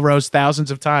down Melrose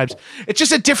thousands of times. It's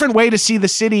just a different way to see the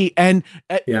city, and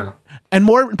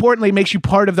more importantly, makes you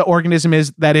part of the organism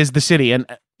that is the city. And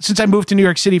since I moved to New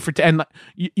York City and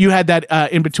you had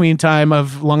that in between time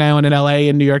of Long Island and LA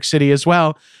and New York City as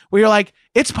well, where you're like,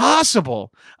 it's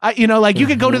possible. You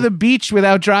could go to the beach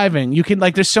without driving. You can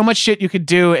there's so much shit you could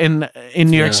do in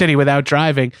New York City without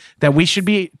driving that we should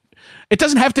be. It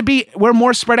doesn't have to be. We're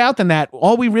more spread out than that.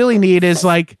 All we really need is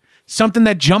like something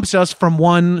that jumps us from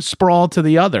one sprawl to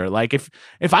the other. Like if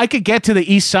I could get to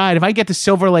the east side, if I get to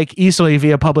Silver Lake easily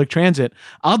via public transit,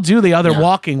 I'll do the other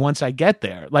walking once I get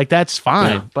there. Like that's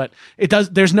fine. Yeah. But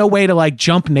there's no way to like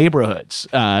jump neighborhoods.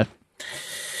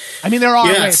 I mean, there are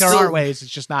ways. There are ways.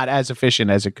 It's just not as efficient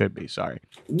as it could be. Sorry.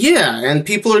 Yeah, and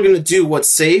people are going to do what's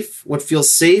safe, what feels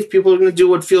safe. People are going to do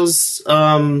what feels,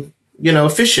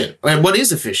 efficient. And what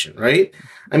is efficient, right?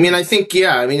 I mean, I think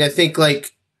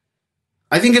if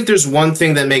there's one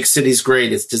thing that makes cities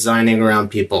great, it's designing around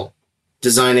people,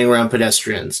 designing around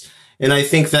pedestrians. And I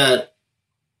think that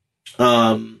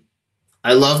I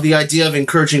love the idea of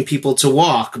encouraging people to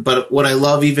walk, but what I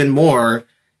love even more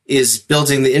is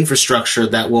building the infrastructure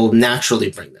that will naturally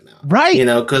bring them out. Right.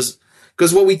 Because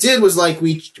what we did was like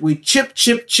we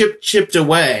chipped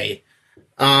away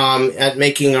at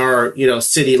making our,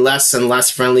 city less and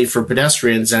less friendly for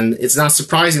pedestrians. And it's not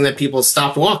surprising that people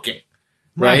stop walking,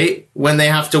 right? When they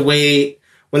have to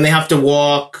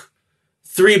walk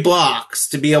 3 blocks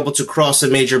to be able to cross a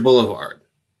major boulevard,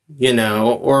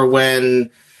 or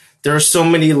when there are so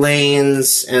many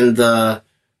lanes and the,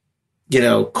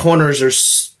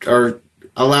 corners are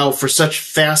allow for such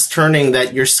fast turning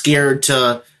that you're scared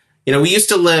to, we used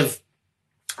to live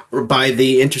by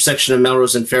the intersection of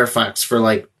Melrose and Fairfax for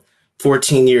like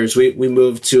 14 years. We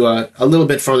moved to a little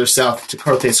bit farther south to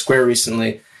Carthay Square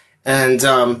recently. And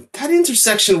that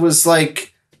intersection was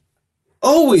like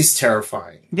always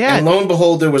terrifying. Yeah. And lo and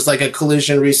behold, there was like a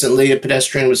collision recently. A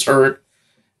pedestrian was hurt.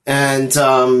 And,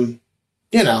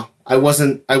 I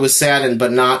was saddened,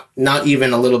 but not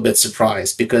even a little bit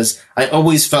surprised, because I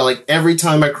always felt like every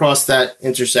time I crossed that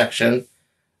intersection,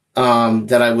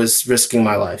 that I was risking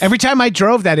my life. Every time I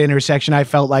drove that intersection, I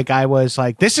felt like I was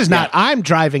like, this is not, I'm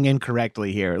driving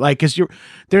incorrectly here. Like, cause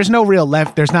there's no real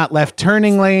left, there's not left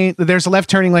turning lane. There's left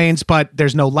turning lanes, but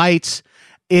there's no lights.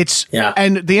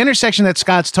 And the intersection that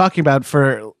Scott's talking about,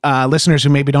 for listeners who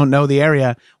maybe don't know the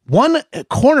area, one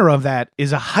corner of that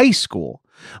is a high school.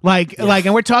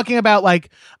 And we're talking about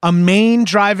like a main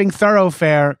driving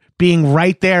thoroughfare being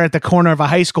right there at the corner of a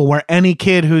high school, where any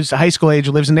kid who's high school age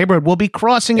who lives in the neighborhood will be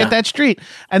crossing at that street.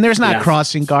 And there's not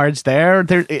crossing guards there. In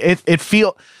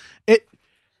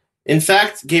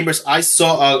fact, Gabrus, I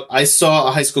saw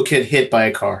a high school kid hit by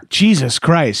a car. Jesus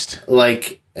Christ.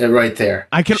 Like right there.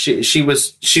 She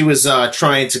was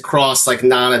trying to cross, like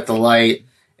not at the light,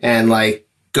 and like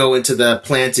go into the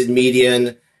planted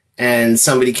median, and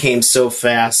somebody came so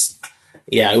fast.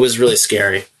 Yeah, it was really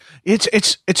scary. It's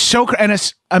so, and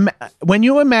it's when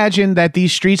you imagine that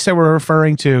these streets that we're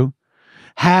referring to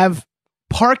have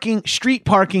street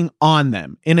parking on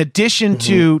them, in addition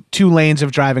to 2 lanes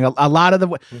of driving. A lot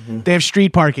of they have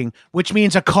street parking, which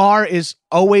means a car is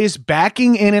always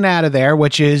backing in and out of there,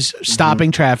 which is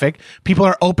stopping traffic. People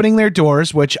are opening their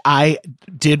doors, which I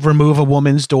did remove a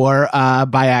woman's door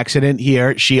by accident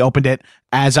here. She opened it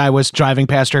as I was driving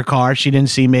past her car. She didn't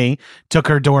see me. Took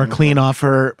her door clean off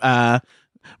her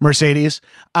Mercedes.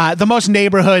 The most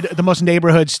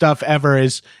neighborhood stuff ever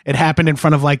is it happened in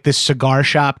front of like this cigar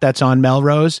shop that's on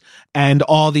Melrose, and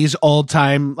all these old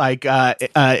time like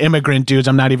immigrant dudes.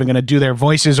 I'm not even going to do their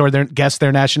voices or guess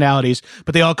their nationalities,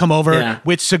 but they all come over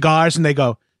with cigars and they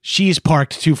go, "She's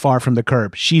parked too far from the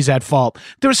curb. She's at fault."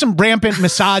 There was some rampant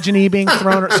misogyny being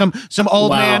thrown, some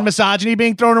old man misogyny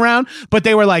being thrown around, but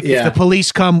they were like, if the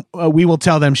police come, we will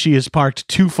tell them she is parked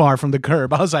too far from the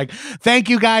curb. I was like, thank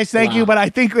you guys. Thank you. But I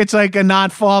think it's like a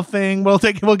not fault thing. We'll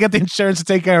get the insurance to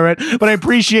take care of it. But I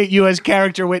appreciate you as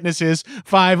character witnesses,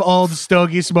 5 old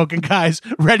stogie smoking guys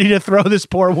ready to throw this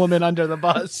poor woman under the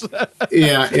bus.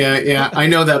 Yeah. I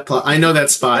know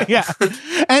that spot. Yeah.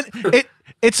 And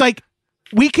it's like,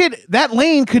 that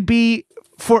lane could be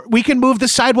we can move the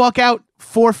sidewalk out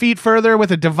 4 feet further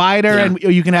with a divider, and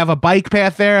you can have a bike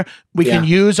path there. We can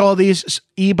use all these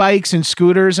e-bikes and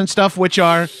scooters and stuff, which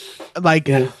are like,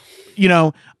 you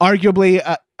know, arguably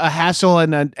a hassle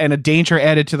and a danger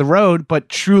added to the road, but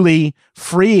truly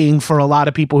freeing for a lot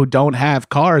of people who don't have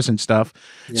cars and stuff.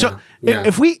 So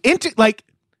if we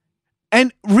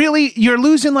and really, you're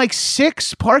losing like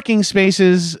 6 parking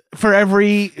spaces for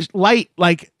every light,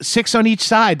 like 6 on each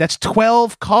side. That's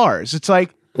 12 cars. It's like,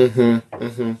 if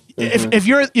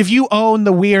you own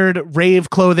the weird rave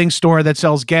clothing store that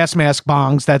sells gas mask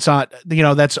bongs, that's on, you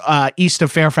know, that's east of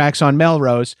Fairfax on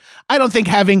Melrose, I don't think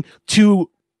having 2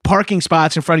 parking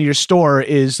spots in front of your store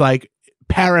is like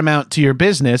paramount to your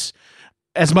business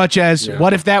as much as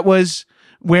what if that was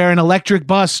where an electric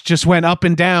bus just went up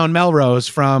and down Melrose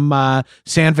from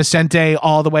San Vicente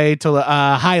all the way to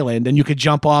Highland, and you could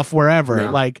jump off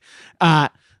wherever. Like,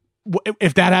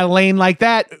 if that had a lane like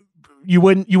that, you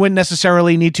wouldn't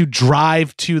necessarily need to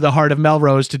drive to the heart of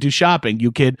Melrose to do shopping.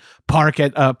 You could park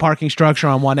at a parking structure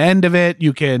on one end of it.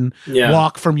 You can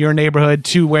walk from your neighborhood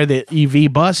to where the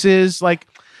EV bus is. Like,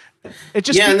 it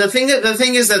just and the thing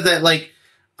is that like,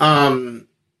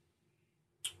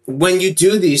 when you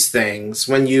do these things,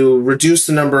 when you reduce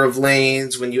the number of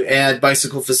lanes, when you add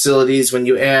bicycle facilities, when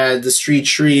you add the street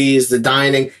trees, the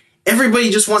dining,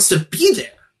 everybody just wants to be there.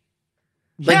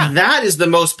 Like, that is the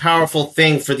most powerful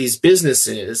thing for these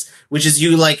businesses, which is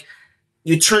you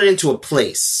turn it into a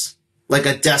place, like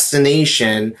a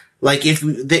destination. Like,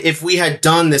 if we had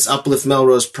done this Uplift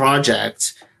Melrose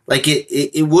project, like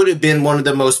it would have been one of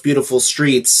the most beautiful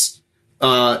streets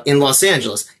in Los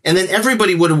Angeles, and then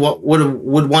everybody would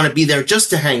want to be there just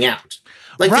to hang out.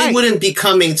 Like, they wouldn't be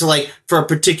coming to like for a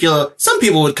particular. Some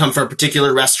people would come for a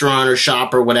particular restaurant or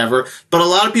shop or whatever, but a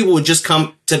lot of people would just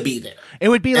come to be there. It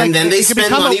would be like, and then they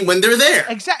spend money when they're there.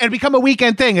 Exactly, it'd become a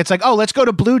weekend thing. It's like, oh, let's go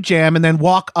to Blue Jam and then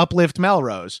walk Uplift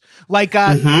Melrose. Like,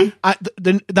 the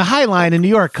High Line in New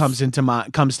York comes to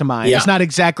mind. Yeah. It's not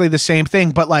exactly the same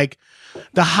thing, but like,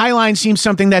 the High Line seems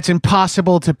something that's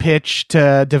impossible to pitch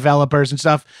to developers and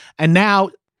stuff. And now,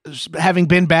 having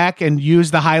been back and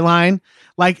used the High Line,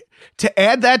 like, to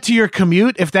add that to your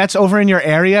commute, if that's over in your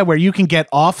area where you can get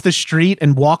off the street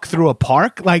and walk through a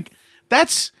park, like,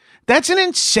 that's an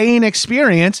insane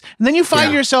experience. And then you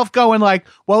find yourself going like,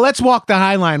 well, let's walk the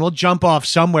High Line. We'll jump off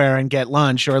somewhere and get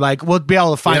lunch, or like, we'll be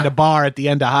able to find a bar at the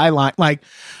end of High Line. Like,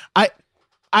 I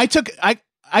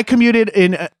commuted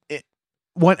in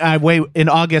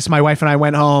August. My wife and I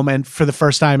went home, and for the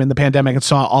first time in the pandemic, and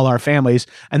saw all our families,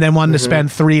 and then wanted to spend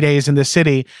 3 days in the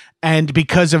city. And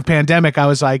because of pandemic, I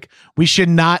was like, we should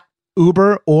not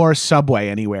Uber or Subway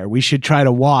anywhere. We should try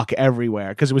to walk everywhere,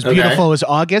 because it was beautiful. It was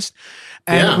August,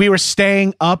 and we were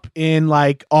staying up in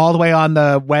like all the way on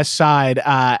the west side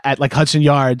at like Hudson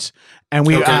Yards. And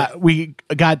we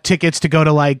got tickets to go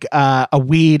to like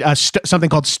something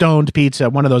called Stoned Pizza,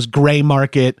 one of those gray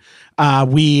market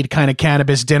weed kind of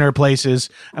cannabis dinner places.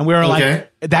 And we were like,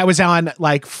 that was on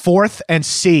like 4th and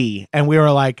C. And we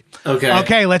were like,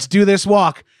 okay, let's do this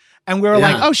walk. And we were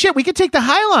like, oh shit, we could take the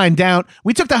High Line down.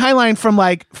 We took the High Line from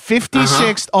like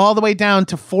 56th all the way down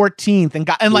to 14th,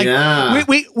 and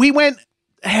we went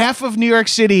half of New York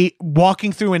City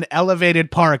walking through an elevated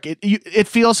park. It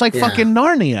feels like fucking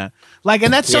Narnia. Like,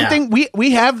 and that's something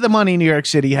we have the money New York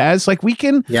City has. Like, we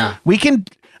can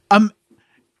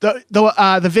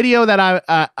the video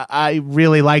that I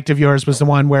really liked of yours was the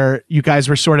one where you guys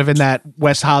were sort of in that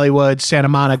West Hollywood, Santa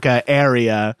Monica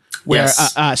area, where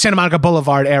Santa Monica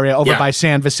Boulevard area over by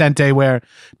San Vicente, where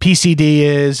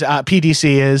PDC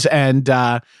is, and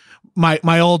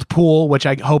my old pool, which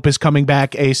I hope is coming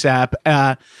back ASAP.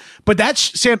 But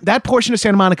that portion of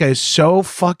Santa Monica is so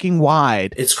fucking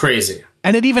wide. It's crazy.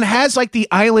 And it even has like the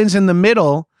islands in the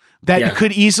middle that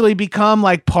could easily become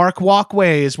like park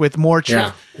walkways with more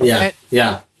trees.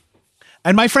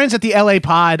 And my friends at the LA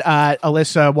Pod,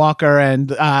 Alyssa Walker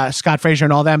and Scott Fraser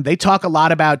and all them, they talk a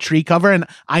lot about tree cover, and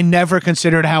I never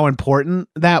considered how important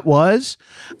that was.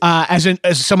 As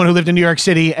someone who lived in New York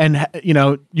City, and you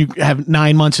know, you have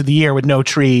 9 months of the year with no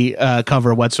tree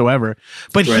cover whatsoever.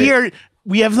 But here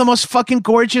we have the most fucking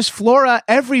gorgeous flora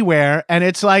everywhere, and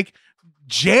it's like,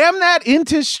 jam that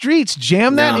into streets,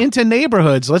 jam that into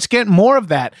neighborhoods. Let's get more of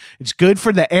that. It's good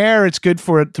for the air. It's good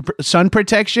for sun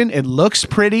protection. It looks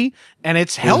pretty, and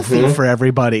it's healthy for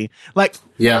everybody. Like,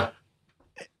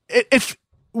 if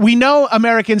we know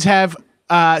Americans have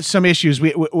some issues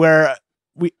where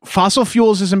fossil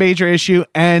fuels is a major issue,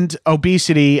 and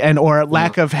obesity or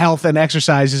lack of health and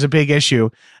exercise is a big issue.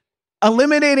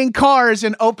 Eliminating cars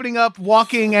and opening up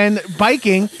walking and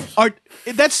biking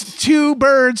that's 2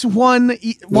 birds, one.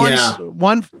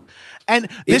 And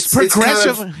this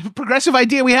progressive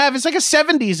idea we have is like a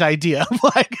 70s idea of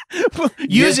like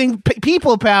using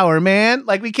people power, man.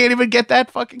 Like we can't even get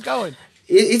that fucking going.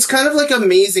 It's kind of like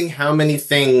amazing how many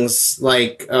things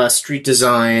like street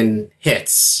design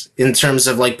hits in terms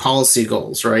of like policy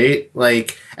goals, right?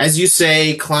 Like, as you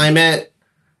say, climate,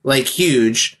 like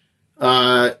huge.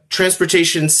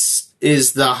 Transportation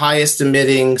is the highest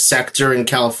emitting sector in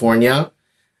California.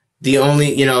 The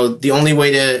only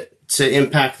way to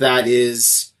impact that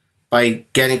is by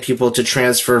getting people to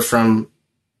transfer from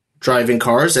driving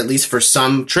cars, at least for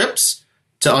some trips,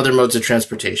 to other modes of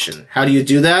transportation. How do you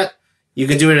do that? You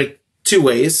can do it two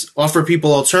ways: offer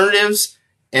people alternatives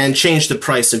and change the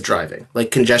price of driving,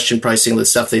 like congestion pricing, the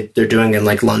stuff they're doing in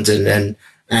like London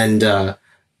and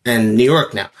New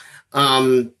York now.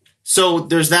 So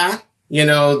there's that.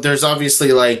 There's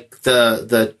obviously like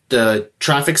the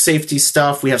traffic safety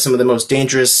stuff. We have some of the most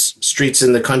dangerous streets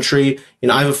in the country.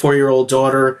 I have a 4-year-old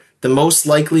daughter. The most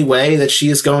likely way that she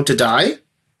is going to die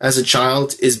as a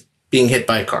child is being hit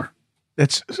by a car.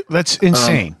 That's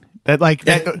insane.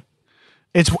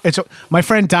 It's my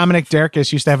friend Dominic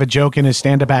Derkis used to have a joke in his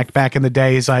stand-up act back in the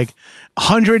day. He's like,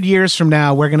 100 years from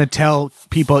now, we're going to tell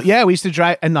people, yeah, we used to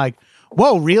drive, and like,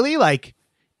 whoa, really? Like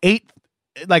a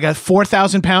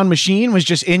 4,000-pound machine was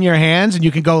just in your hands and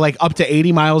you could go like up to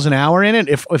 80 miles an hour in it,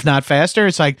 if not faster.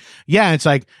 It's like, yeah, it's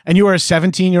like, and you were a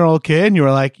 17-year-old kid and you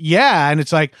were like, yeah. And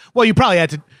it's like, well, you probably had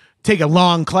to take a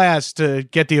long class to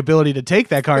get the ability to take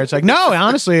that car. It's like, no,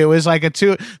 honestly, it was like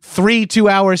 3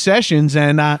 2-hour sessions.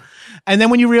 And then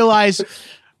when you realize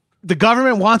the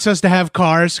government wants us to have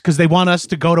cars because they want us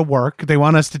to go to work, they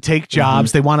want us to take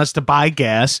jobs, they want us to buy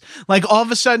gas. Like all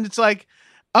of a sudden it's like,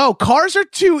 oh, cars are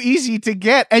too easy to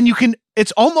get, and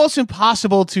it's almost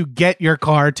impossible to get your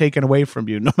car taken away from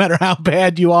you, no matter how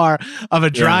bad you are of a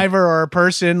driver or a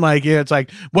person. Like, it's like,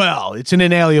 well, it's an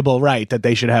inalienable right that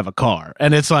they should have a car.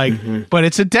 And it's like, but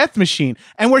it's a death machine.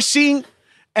 And we're seeing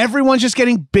everyone's just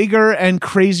getting bigger and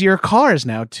crazier cars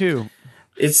now too.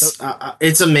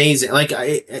 It's amazing. Like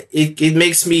it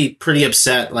makes me pretty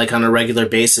upset, like on a regular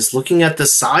basis, looking at the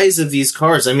size of these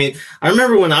cars. I mean, I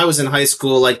remember when I was in high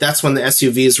school, like that's when the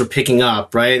SUVs were picking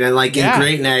up, right? And like in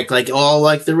Great Neck, like all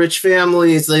like the rich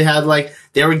families, they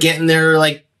were getting their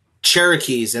like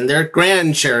Cherokees and their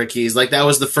Grand Cherokees. Like that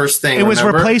was the first thing. It was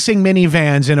replacing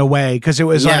minivans in a way, because it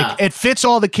was like it fits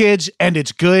all the kids and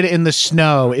it's good in the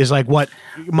snow, is like what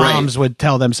moms would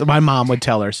tell them. So my mom would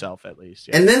tell herself, at least.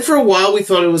 Yeah. And then for a while we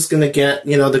thought it was going to get,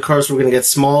 the cars were going to get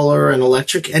smaller and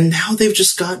electric, and now they've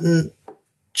just gotten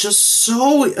just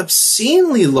so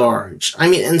obscenely large. I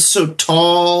mean, and so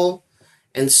tall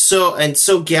and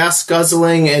so gas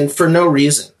guzzling, and for no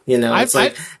reason. Now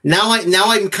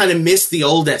I kind of miss the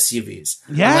old SUVs.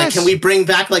 Yes. Like, can we bring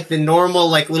back like the normal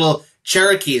like little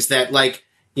Cherokees that like,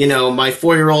 my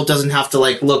 4-year-old doesn't have to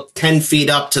like look 10 feet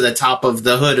up to the top of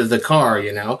the hood of the car,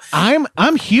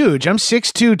 I'm huge. I'm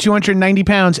 6'2", 290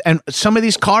 pounds. And some of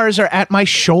these cars are at my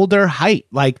shoulder height.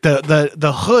 Like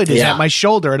the hood is at my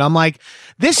shoulder. And I'm like,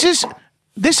 this is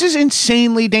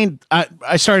insanely dangerous.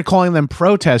 I started calling them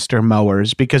protester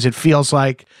mowers because it feels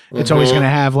like it's always going to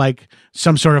have like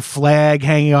some sort of flag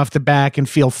hanging off the back and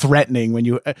feel threatening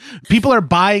when people are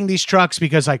buying these trucks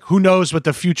because like, who knows what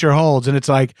the future holds. And it's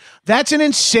like, that's an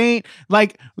insane,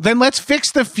 like, then let's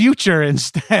fix the future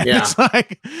instead. Yeah. It's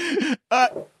like,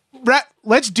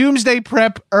 let's doomsday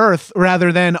prep Earth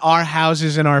rather than our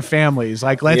houses and our families.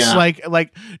 Like, let's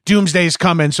like doomsday's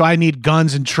coming, so I need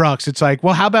guns and trucks. It's like,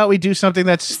 well, how about we do something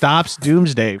that stops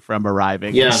doomsday from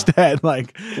arriving instead?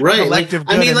 Like, collective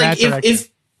good. I mean, like, if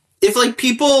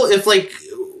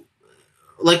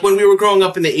when we were growing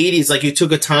up in the 80s, like you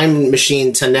took a time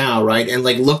machine to now, right, and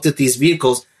like looked at these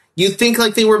vehicles, you'd think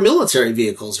like they were military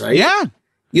vehicles, right? Yeah.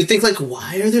 You'd think like,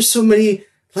 why are there so many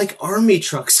like army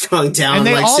trucks going down and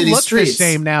they like all city look streets? The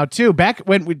same now too. Back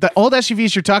when the old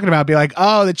SUVs you're talking about, be like,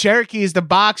 oh, the Cherokee is the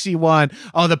boxy one.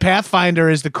 Oh, the Pathfinder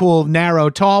is the cool, narrow,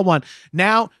 tall one.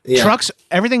 Now trucks,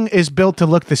 everything is built to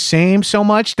look the same so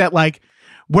much that like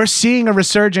we're seeing a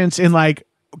resurgence in like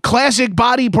classic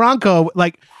body Bronco.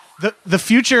 Like the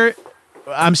future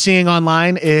I'm seeing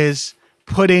online is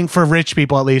putting, for rich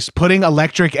people at least, putting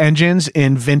electric engines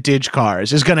in vintage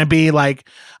cars is going to be like,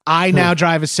 I now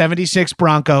drive a 76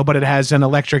 Bronco, but it has an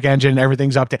electric engine and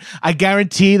everything's up to. I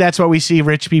guarantee that's what we see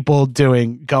rich people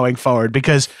doing going forward,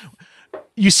 because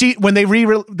you see when they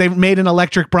made an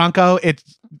electric Bronco, it's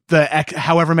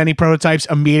however many prototypes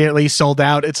immediately sold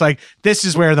out. It's like, this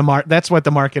is where that's what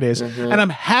the market is. And I'm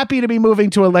happy to be moving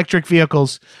to electric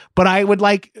vehicles, but I would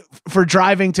like for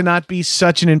driving to not be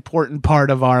such an important part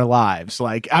of our lives.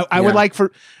 Like I would like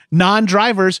for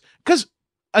non-drivers, because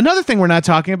another thing we're not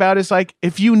talking about is like,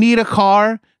 if you need a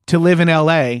car to live in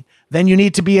LA, then you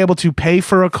need to be able to pay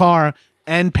for a car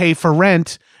and pay for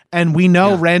rent. And we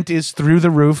know rent is through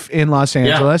the roof in Los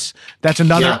Angeles. That's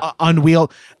another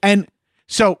unwheel. And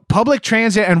so public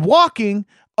transit and walking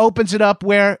opens it up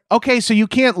where, okay, so you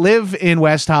can't live in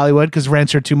West Hollywood because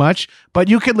rents are too much, but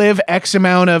you could live X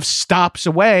amount of stops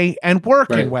away and work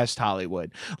in West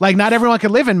Hollywood. Like, not everyone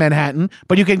can live in Manhattan,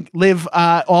 but you can live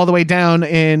all the way down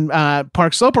in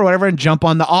Park Slope or whatever and jump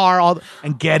on the R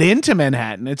and get into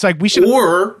Manhattan. It's like we should...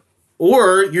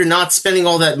 Or you're not spending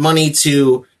all that money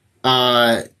to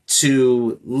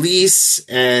lease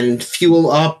and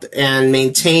fuel up and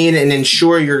maintain and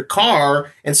insure your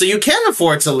car, and so you can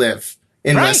afford to live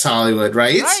in West Hollywood,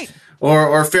 right?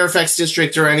 Or Fairfax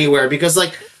District or anywhere, because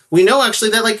like we know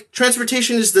actually that like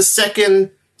transportation is the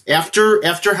second after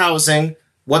housing,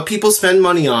 what people spend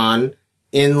money on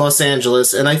in Los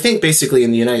Angeles, and I think basically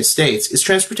in the United States, is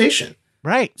transportation.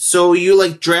 Right. So you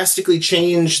like drastically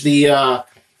change the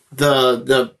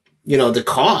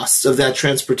cost of that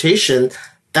transportation.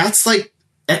 That's like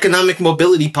economic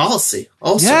mobility policy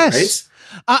also, right?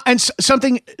 And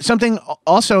something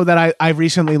also that I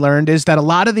recently learned is that a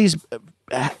lot of these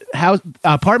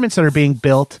apartments that are being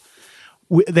built,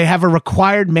 they have a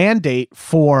required mandate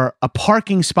for a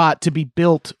parking spot to be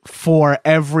built for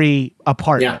every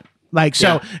apartment. Like,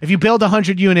 so if you build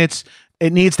 100 units,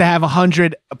 it needs to have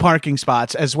 100 parking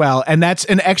spots as well. And that's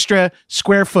an extra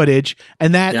square footage.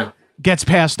 And that gets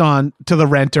passed on to the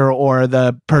renter or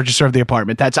the purchaser of the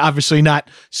apartment. That's obviously not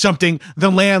something the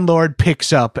landlord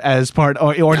picks up as part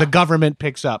or the government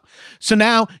picks up. So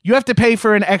now you have to pay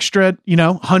for an extra,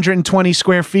 120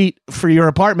 square feet for your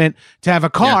apartment to have a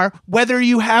car, whether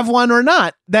you have one or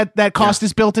not. That cost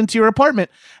is built into your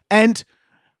apartment. And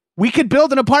we could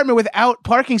build an apartment without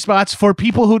parking spots for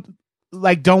people who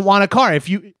like don't want a car. If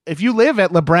you live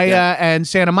at La Brea and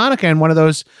Santa Monica and one of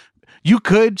those, you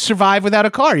could survive without a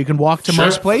car. You can walk to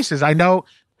most places. I know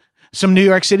some New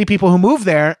York City people who move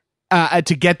there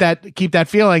to keep that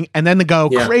feeling, and then to go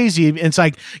crazy. It's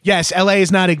like, yes, LA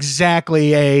is not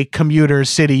exactly a commuter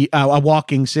city, a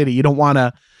walking city. You don't want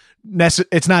to.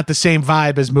 It's not the same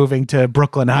vibe as moving to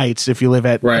Brooklyn Heights if you live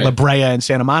at La Brea and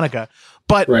Santa Monica.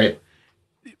 But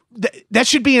that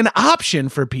should be an option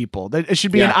for people. It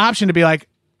should be an option to be like,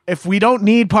 if we don't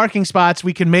need parking spots,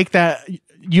 we can make that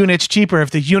units cheaper. If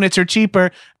the units are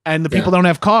cheaper and the people don't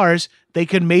have cars, they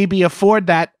could maybe afford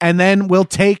that, and then we'll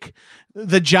take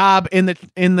the job in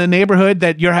the neighborhood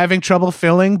that you're having trouble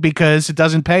filling because it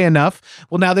doesn't pay enough.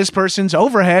 Well, now this person's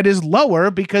overhead is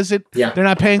lower because they're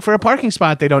not paying for a parking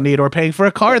spot they don't need or paying for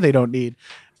a car they don't need.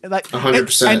 Like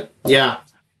 100%.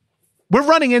 We're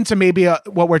running into maybe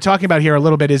what we're talking about here a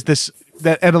little bit is this,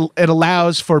 that it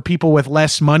allows for people with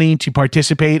less money to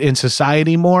participate in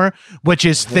society more, which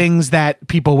is things that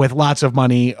people with lots of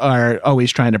money are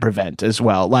always trying to prevent as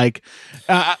well. Like,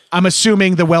 I'm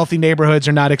assuming the wealthy neighborhoods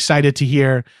are not excited to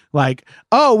hear like,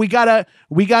 oh, we got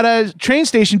a train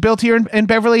station built here in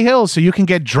Beverly Hills, so you can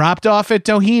get dropped off at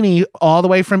Doheny all the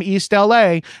way from East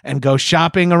LA and go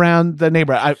shopping around the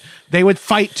neighborhood. They would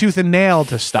fight tooth and nail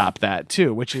to stop that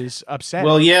too, which is upsetting.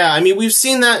 Well, yeah, I mean, we've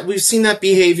seen that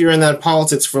behavior and that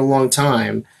politics for a long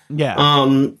time. Yeah.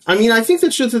 I mean, I think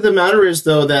the truth of the matter is,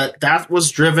 though, that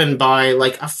was driven by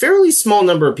like a fairly small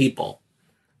number of people.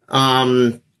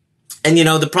 And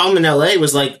the problem in LA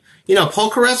was like,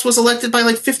 Paul Koretz was elected by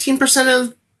like 15%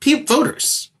 of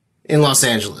voters in Los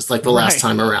Angeles, like the last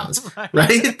time around,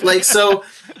 right? Like, so,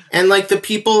 and like the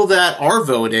people that are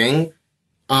voting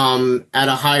at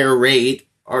a higher rate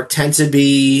tend to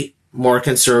be more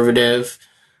conservative,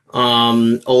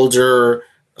 older,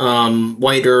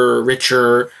 whiter,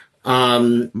 richer,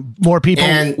 more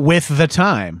people with the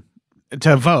time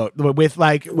to vote, with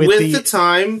the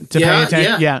time to pay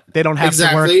attention. Yeah, they don't have to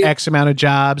work X amount of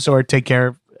jobs or take care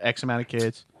of X amount of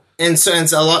kids. And so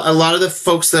a lot of the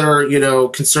folks that are,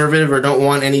 conservative or don't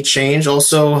want any change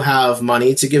also have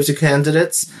money to give to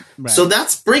candidates. Right. So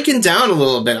that's breaking down a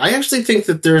little bit. I actually think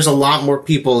that there's a lot more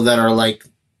people that are like,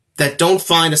 that don't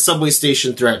find a subway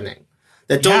station threatening,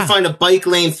 that don't find a bike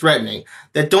lane threatening,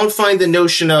 that don't find the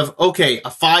notion of, okay,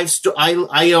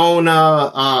 I own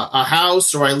a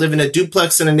house or I live in a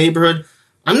duplex in a neighborhood.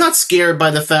 I'm not scared by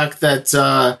the fact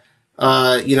that,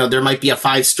 there might be a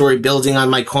 5-story building on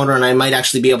my corner and I might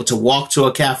actually be able to walk to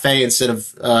a cafe instead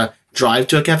of drive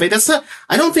to a cafe.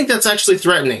 I don't think that's actually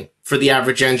threatening for the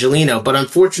average Angelino. But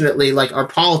unfortunately, like, our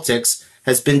politics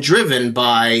has been driven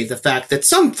by the fact that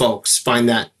some folks find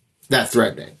that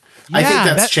threatening. Yeah, I think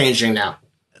that's changing now.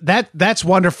 That's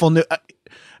wonderful.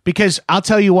 Because I'll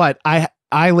tell you what, I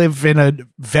I live in a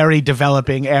very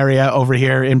developing area over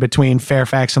here in between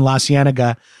Fairfax and La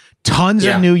Cienega. Tons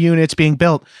of new units being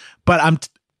built, but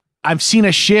I've seen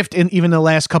a shift in even the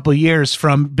last couple of years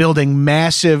from building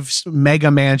massive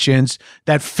mega mansions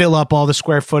that fill up all the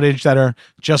square footage that are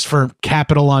just for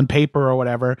capital on paper or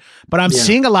whatever. But I'm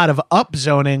seeing a lot of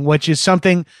upzoning, which is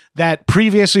something that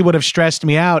previously would have stressed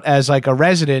me out as like a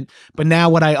resident. But now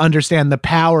when I understand the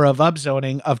power of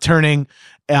upzoning, of turning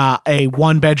a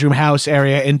 1-bedroom house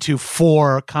area into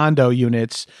 4 condo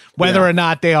units, whether or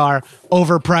not they are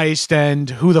overpriced and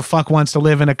who the fuck wants to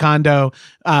live in a condo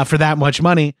for that much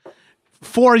money.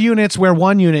 4 units where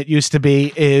 1 unit used to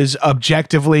be is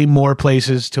objectively more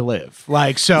places to live.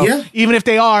 Like, so even if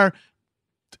they are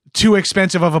too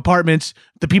expensive of apartments,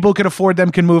 the people who can afford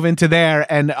them can move into there,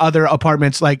 and other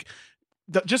apartments, like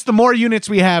just the more units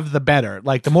we have, the better.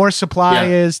 Like the more supply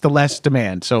is, the less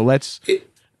demand. So it's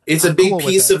a big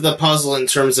piece of the puzzle in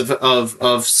terms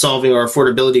of solving our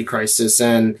affordability crisis.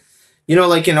 And, you know,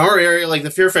 like in our area, like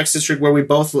the Fairfax district where we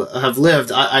both have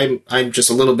lived, I'm just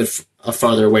a little bit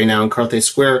farther away now in Carthay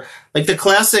Square. Like the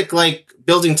classic, like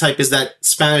building type is that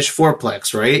Spanish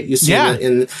fourplex, right? You see that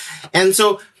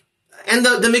and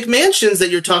the McMansions that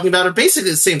you're talking about are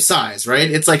basically the same size, right?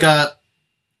 It's like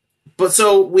but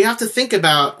so we have to think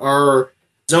about our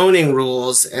zoning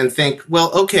rules and think,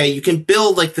 well, okay, you can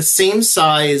build like the same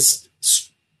size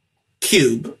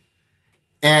cube,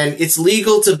 and it's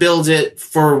legal to build it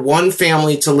for one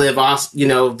family to live,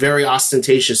 very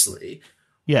ostentatiously.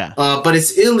 Yeah. But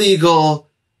it's illegal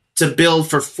to build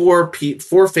for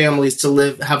four families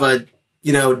to have a,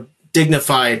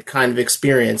 dignified kind of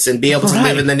experience and be able to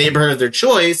live in the neighborhood of their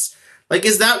choice. Like,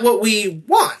 is that what we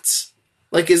want?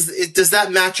 Like, does that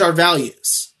match our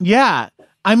values? Yeah.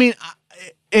 I mean,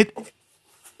 it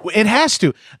has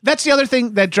to. That's the other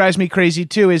thing that drives me crazy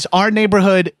too, is our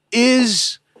neighborhood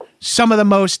is some of the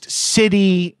most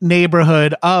city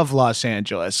neighborhood of Los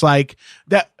Angeles. Like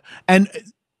that. And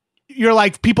you're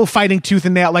like people fighting tooth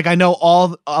and nail. Like I know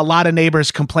a lot of neighbors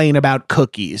complain about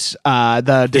Cookies,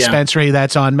 the dispensary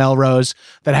that's on Melrose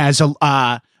that has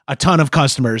a ton of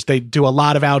customers. They do a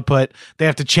lot of output. They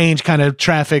have to change kind of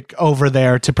traffic over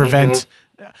there to prevent.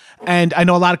 And I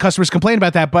know a lot of customers complain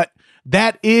about that, but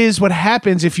that is what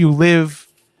happens if you live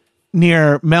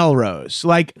near Melrose.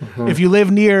 Like if you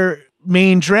live near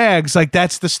main drags, like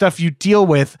that's the stuff you deal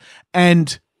with.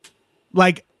 And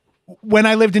like when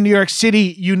I lived in New York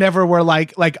City, you never were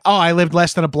like, oh, I lived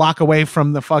less than a block away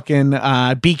from the fucking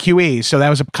BQE. So that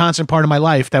was a constant part of my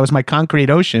life. That was my concrete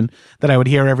ocean that I would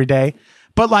hear every day.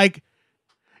 But like,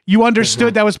 you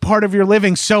understood that was part of your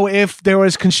living. So if there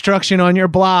was construction on your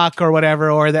block or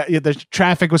whatever, or that the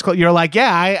traffic was close, you're like,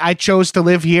 yeah, I chose to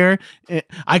live here.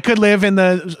 I could live in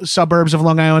the suburbs of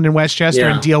Long Island and Westchester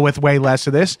and deal with way less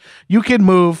of this. You can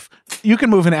move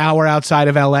an hour outside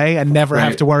of LA and never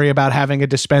have to worry about having a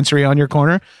dispensary on your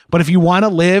corner. But if you want to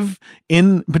live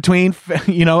in between,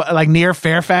 like near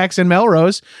Fairfax and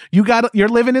Melrose, you're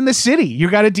living in the city. You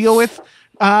got to deal with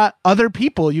other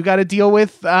people. You got to deal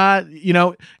with,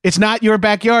 it's not your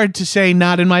backyard to say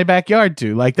not in my backyard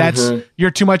to. Like you're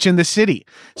too much in the city.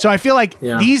 So I feel like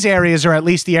these areas are at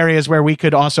least the areas where we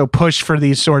could also push for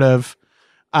these sort of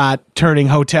turning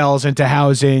hotels into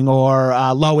housing, or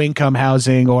low income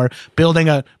housing, or building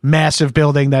a massive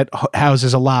building that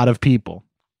houses a lot of people.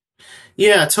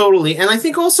 Yeah, totally. And I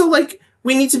think also like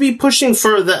we need to be pushing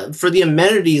for the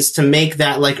amenities to make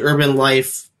that like urban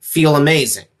life feel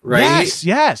amazing. Right?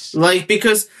 Yes. Like,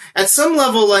 because at some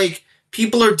level, like,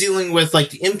 people are dealing with,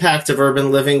 like, the impact of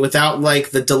urban living without,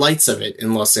 like, the delights of it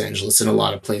in Los Angeles in a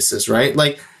lot of places, right?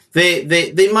 Like,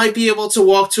 they might be able to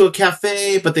walk to a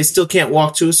cafe, but they still can't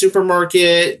walk to a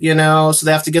supermarket, so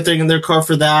they have to get there in their car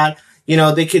for that.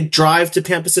 They could drive to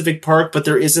Pan Pacific Park, but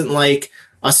there isn't, like,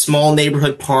 a small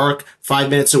neighborhood park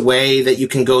 5 minutes away that you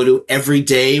can go to every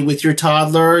day with your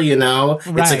toddler, It's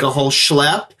like a whole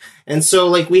schlep. And so,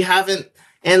 like, we haven't,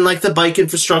 and like the bike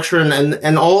infrastructure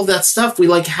and all of that stuff, we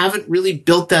like haven't really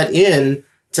built that in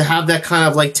to have that kind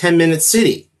of like 10-minute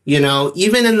city,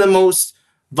 even in the most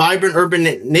vibrant urban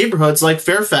neighborhoods like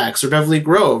Fairfax or Beverly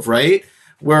Grove, right?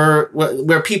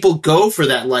 Where people go for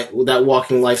that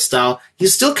walking lifestyle, you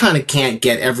still kind of can't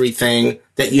get everything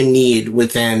that you need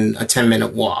within a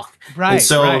 10-minute walk. Right. And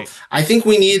so I think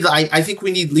we need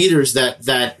leaders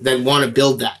that want to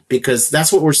build that, because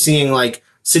that's what we're seeing, like,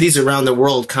 cities around the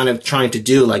world kind of trying to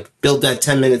do, like build that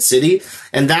 10-minute city.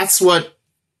 And that's what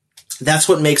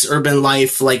makes urban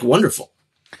life like wonderful.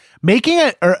 Making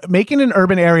an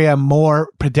urban area more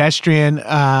pedestrian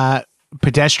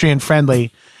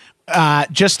friendly.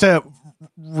 Just to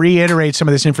reiterate some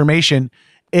of this information,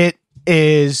 it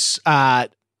is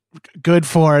good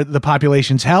for the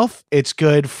population's health. It's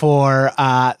good for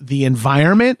the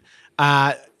environment.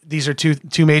 These are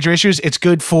two major issues. It's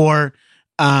good for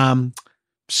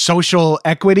social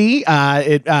equity.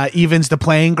 It evens the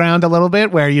playing ground a little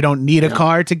bit, where you don't need a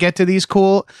car to get to these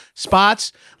cool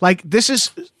spots. Like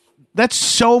that's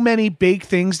so many big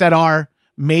things that are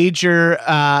major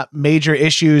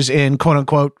issues in quote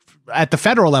unquote at the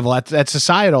federal level, at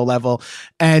societal level.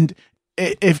 And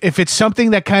if it's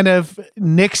something that kind of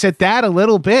nicks at that a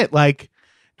little bit, like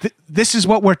this is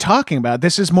what we're talking about.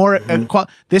 This is more,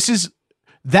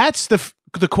 that's the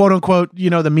quote unquote,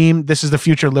 the meme, this is the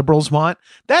future liberals want.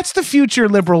 That's the future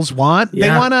liberals want. They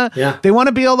want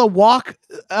to be able to walk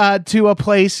to a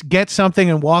place, get something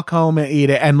and walk home and eat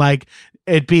it. And like,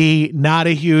 it be not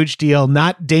a huge deal,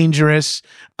 not dangerous,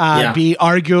 be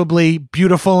arguably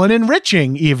beautiful and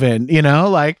enriching even,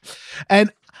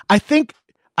 and I think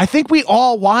we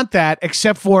all want that,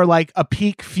 except for like a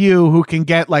peak few who can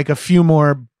get like a few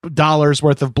more dollars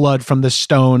worth of blood from the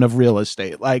stone of real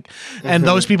estate. And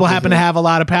those people happen to have a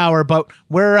lot of power, but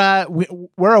we're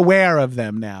aware of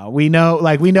them now. We know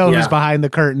who's behind the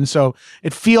curtain. So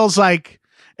it feels like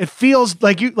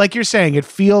you're saying, it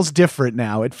feels different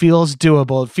now. It feels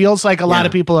doable. It feels like a lot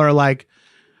of people are like,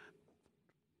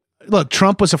 look,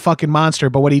 Trump was a fucking monster,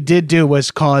 but what he did do was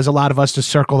cause a lot of us to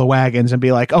circle the wagons and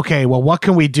be like, okay, well, what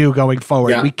can we do going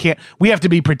forward? We have to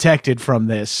be protected from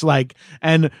this.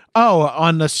 On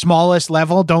the smallest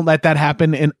level, don't let that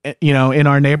happen in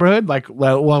our neighborhood.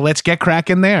 Well, let's get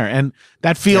cracking there. And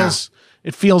that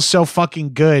it feels so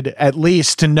fucking good, at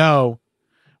least to know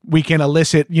we can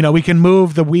elicit, we can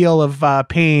move the wheel of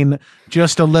pain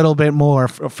just a little bit more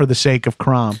for the sake of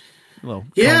crime. And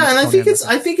I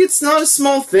think it's not a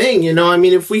small thing. I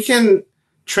mean, if we can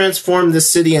transform the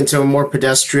city into a more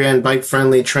pedestrian, bike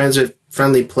friendly, transit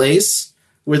friendly place,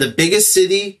 we're the biggest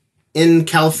city in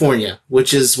California,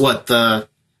 which is the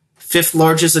 5th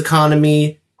largest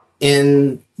economy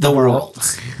in the world.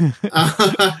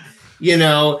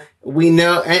 We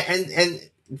know,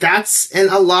 and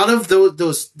a lot of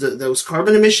those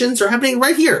carbon emissions are happening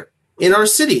right here in our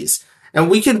cities. And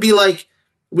we can be like,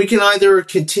 we can either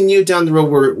continue down the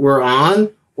road we're on,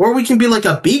 or we can be like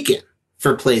a beacon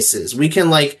for places. We can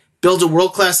build a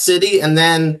world-class city and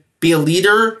then be a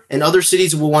leader, and other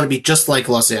cities will want to be just like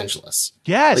Los Angeles.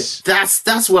 Yes.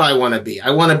 That's what I want to be.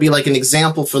 I want to be like an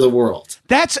example for the world.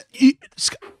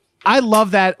 I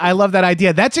love that. I love that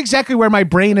idea. That's exactly where my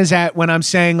brain is at when I'm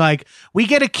saying we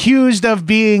get accused of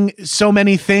being so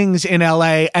many things in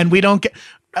LA, and we don't get,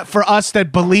 for us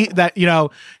that believe that,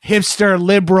 hipster,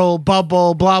 liberal,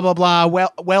 bubble, blah, blah, blah,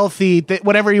 wealthy,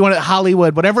 whatever you want to,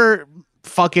 Hollywood, whatever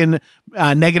fucking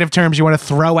negative terms you want to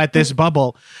throw at this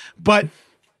bubble. But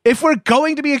if we're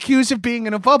going to be accused of being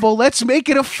in a bubble, let's make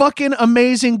it a fucking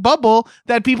amazing bubble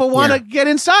that people want to get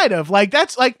inside of.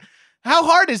 How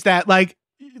hard is that? Like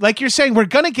you're saying, we're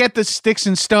going to get the sticks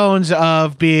and stones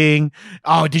of being,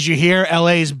 oh, did you hear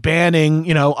LA's banning,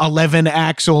 11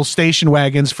 axle station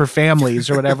wagons for families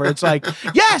or whatever? It's like,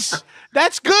 yes,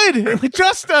 that's good.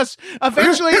 Trust us.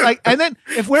 Eventually, and then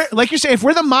if we're, like you say, if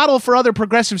we're the model for other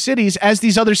progressive cities, as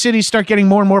these other cities start getting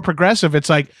more and more progressive, it's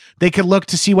like they could look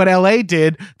to see what LA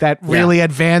did that really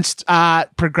advanced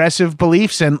progressive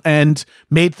beliefs and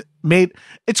made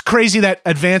it's crazy that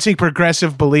advancing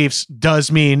progressive beliefs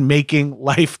does mean making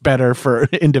life better for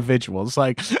individuals.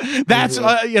 That's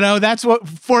that's what,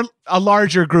 for a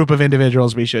larger group of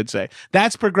individuals, we should say,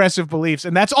 that's progressive beliefs,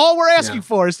 and that's all we're asking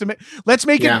for is to let's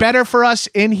make it better for us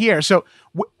in here. So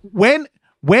when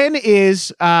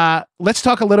is let's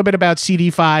talk a little bit about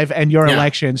CD5 and your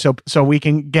election, so we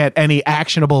can get any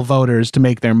actionable voters to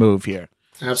make their move here.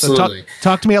 Absolutely. So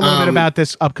talk to me a little bit about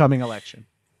this upcoming election.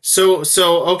 So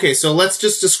let's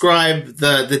just describe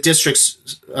the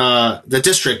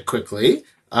district quickly.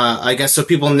 I guess so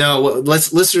people know,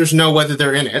 listeners know whether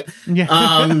they're in it.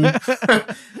 Yeah.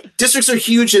 Districts are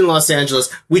huge in Los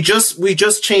Angeles. We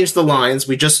just changed the lines.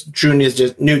 We just drew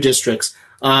new districts.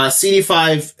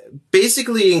 CD5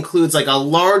 basically includes a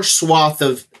large swath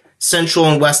of central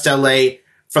and west LA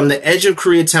from the edge of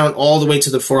Koreatown all the way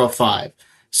to the 405.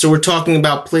 So we're talking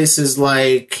about places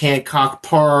like Hancock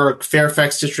Park,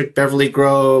 Fairfax District, Beverly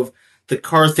Grove, the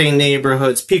Carthay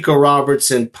neighborhoods, Pico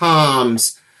Robertson,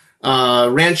 Palms,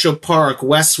 Rancho Park,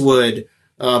 Westwood,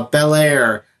 Bel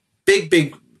Air,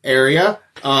 big area.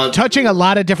 Touching a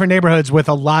lot of different neighborhoods with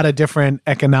a lot of different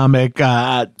economic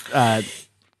statuses.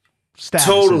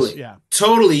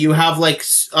 Totally. You have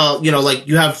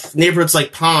you have neighborhoods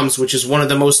like Palms, which is one of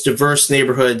the most diverse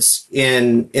neighborhoods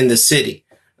in the city.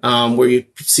 Where you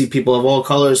see people of all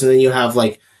colors, and then you have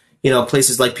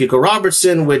places like Pico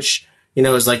Robertson, which,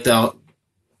 is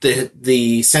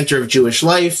the center of Jewish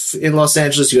life in Los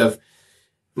Angeles. You have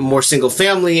more single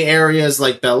family areas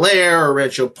like Bel Air or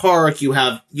Rancho Park. You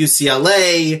have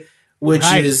UCLA, which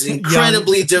is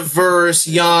incredibly diverse,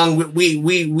 young.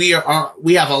 We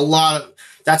have a lot of,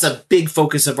 that's a big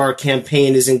focus of our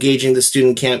campaign, is engaging the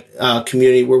student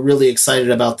community. We're really excited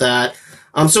about that.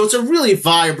 So it's a really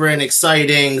vibrant,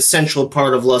 exciting, central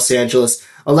part of Los Angeles.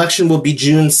 Election will be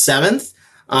June 7th.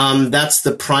 That's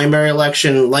the primary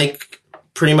election. Like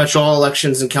pretty much all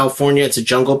elections in California, it's a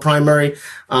jungle primary.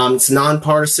 It's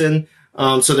nonpartisan.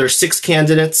 So there are 6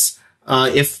 candidates.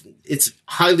 If it's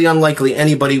highly unlikely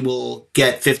anybody will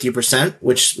get 50%,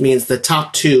 which means the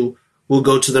top 2 will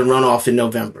go to the runoff in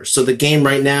November. So the game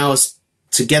right now is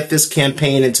to get this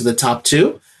campaign into the top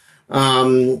 2.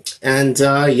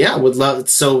 Would love,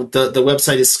 so the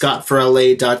website is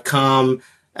scottforla.com.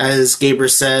 As Gabriel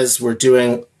says, we're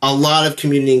doing a lot of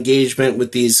community engagement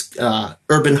with these,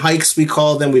 urban hikes, we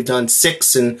call them. We've done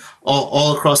 6 and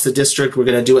all across the district. We're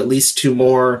going to do at least 2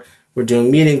 more. We're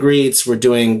doing meet and greets. We're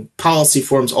doing policy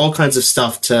forums, all kinds of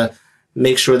stuff to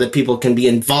make sure that people can be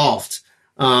involved.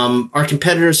 Our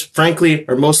competitors, frankly,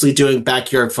 are mostly doing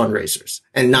backyard fundraisers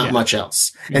and not much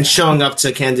else, and showing up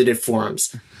to candidate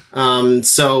forums.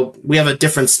 So we have a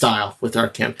different style with our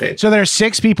campaign. So there are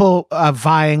 6 people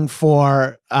vying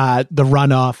for the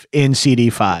runoff in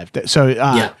CD5. So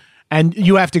and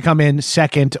you have to come in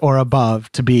second or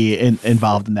above to be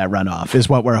involved in that runoff, is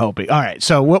what we're hoping. All right.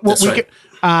 So what we right.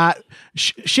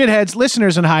 Shitheads,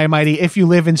 listeners in High and Mighty, if you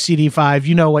live in CD5,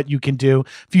 you know what you can do.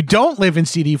 If you don't live in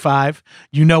CD5,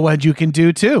 you know what you can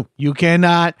do too. You can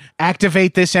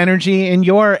activate this energy in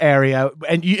your area.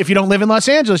 And if you don't live in Los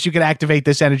Angeles, you can activate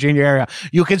this energy in your area.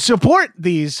 You can support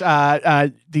these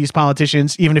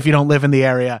politicians, even if you don't live in the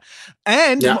area.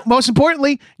 And most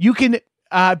importantly, you can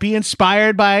be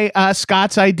inspired by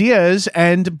Scott's ideas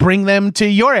and bring them to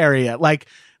your area. Like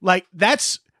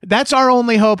that's our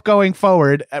only hope going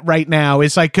forward right now.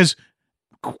 Is like, because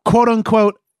quote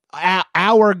unquote,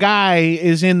 our guy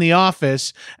is in the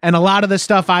office, and a lot of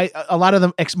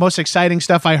the most exciting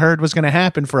stuff I heard was going to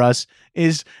happen for us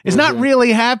is not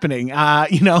really happening.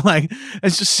 Like it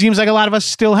just seems like a lot of us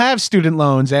still have student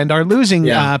loans and are losing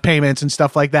payments and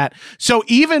stuff like that. So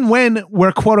even when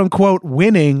we're quote unquote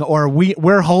winning, or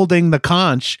we're holding the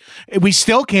conch, we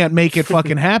still can't make it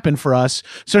fucking happen for us.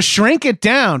 So shrink it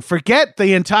down. Forget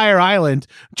the entire island.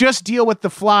 Just deal with the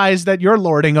flies that you're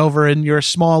lording over in your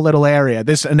small little area.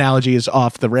 This analogy is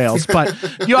off the rails, but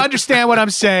you understand what I'm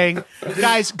saying.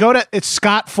 Guys, it's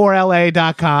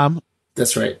scottforla.com.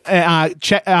 That's right.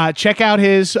 Check out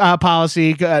his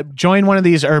policy. Join one of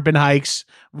these urban hikes.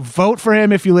 Vote for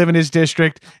him if you live in his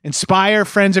district. Inspire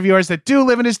friends of yours that do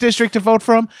live in his district to vote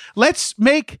for him. Let's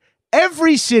make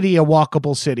every city a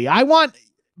walkable city. I want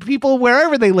people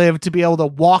wherever they live to be able to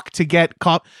walk to get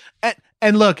caught.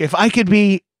 And look, if I could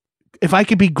be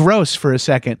gross for a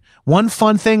second, one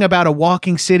fun thing about a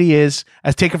walking city is,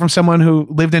 as taken from someone who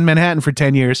lived in Manhattan for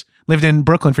 10 years, lived in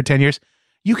Brooklyn for 10 years,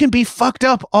 you can be fucked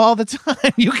up all the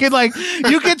time. You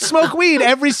can smoke weed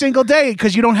every single day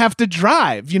because you don't have to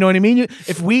drive. You know what I mean?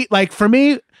 For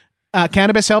me,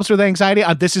 cannabis helps with anxiety.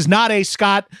 This is not a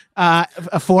Scott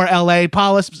for LA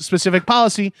specific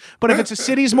policy, but if it's a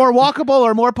city's more walkable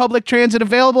or more public transit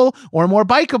available or more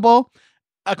bikeable,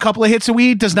 a couple of hits of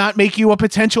weed does not make you a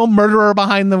potential murderer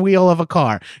behind the wheel of a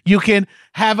car. You can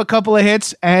have a couple of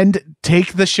hits and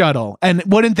take the shuttle. And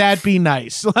wouldn't that be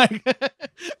nice? Like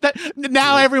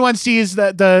now everyone sees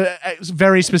the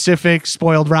very specific,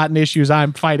 spoiled, rotten issues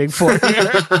I'm fighting for. I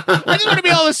just want to be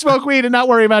able to smoke weed and not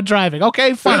worry about driving.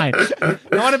 Okay, fine. I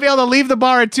want to be able to leave the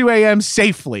bar at 2 a.m.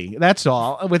 safely. That's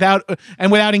all. Without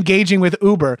engaging with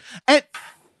Uber. And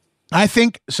I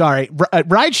think,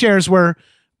 ride shares were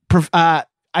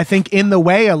I think in the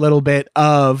way a little bit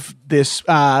of this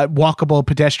walkable,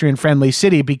 pedestrian-friendly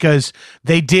city, because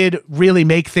they did really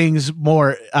make things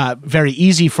more very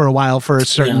easy for a while for a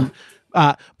certain.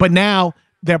 But now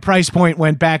their price point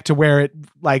went back to where it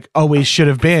like always should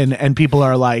have been, and people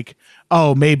are like,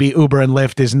 "Oh, maybe Uber and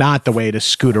Lyft is not the way to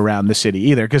scoot around the city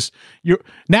either." Because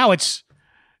now it's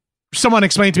someone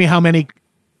explained to me how many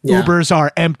Ubers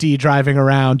are empty driving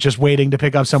around just waiting to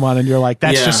pick up someone, and you're like,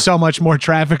 that's just so much more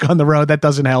traffic on the road. That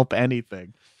doesn't help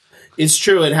anything. It's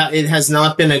true. It has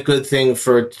not been a good thing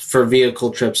for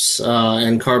vehicle trips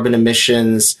and carbon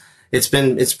emissions. It's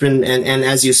been and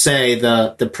as you say,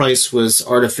 the price was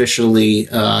artificially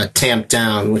tamped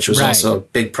down, which was also a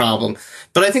big problem.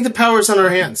 But I think the power is in our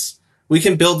hands. We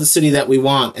can build the city that we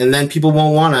want, and then people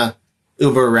won't want to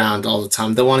Uber around all the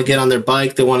time. They want to get on their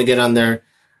bike. They want to get on their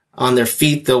on their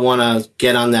feet, they'll want to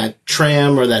get on that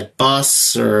tram or that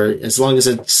bus, or as long as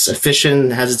it's efficient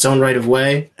and has its own right of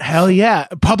way. Hell yeah.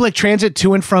 Public transit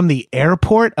to and from the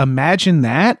airport. Imagine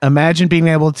that. Imagine being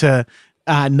able to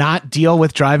not deal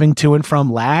with driving to and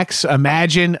from lax.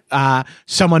 Imagine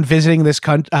someone visiting this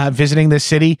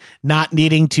city, not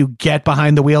needing to get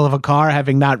behind the wheel of a car,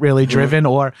 having not really driven,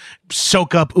 or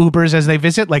soak up Ubers as they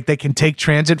visit. Like, they can take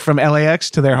transit from LAX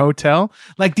to their hotel.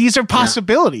 Like, these are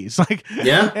possibilities. Like,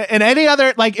 and any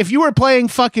other, like, if you were playing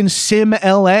fucking Sim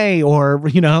LA, or,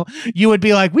 you know, you would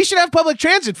be like, we should have public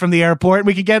transit from the airport, and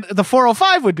we could get the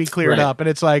 405 would be cleared up. And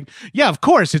it's like, yeah, of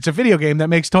course, it's a video game. That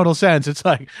makes total sense. It's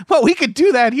like, well, we could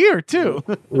do that here too.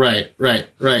 Right.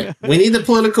 We need the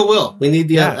political will. We need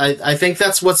the. I think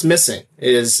that's what's missing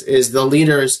is the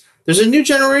leaders. There's a new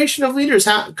generation of leaders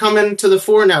coming to the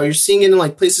fore now. You're seeing it in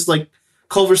like places like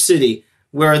Culver City,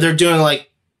 where they're doing like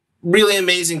really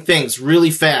amazing things really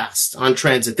fast on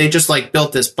transit. They just like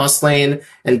built this bus lane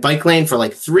and bike lane for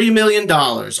like $3 million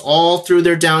all through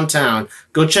their downtown.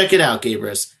 Go check it out,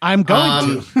 Gabrus. I'm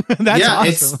going to. That's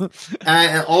awesome.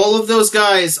 And all of those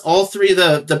guys, all three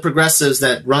of the progressives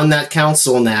that run that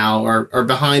council now are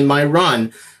behind my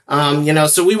run. You know,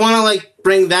 so we want to like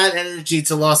bring that energy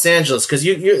to Los Angeles, because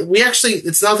we actually,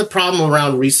 it's not the problem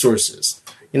around resources.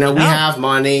 You know, we have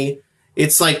money.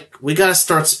 It's like, we got to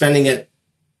start spending it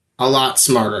a lot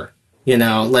smarter. You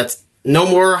know, no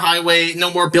more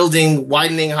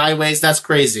widening highways. That's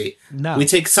crazy. No. We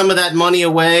take some of that money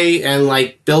away and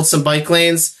like build some bike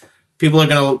lanes. People are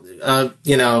going to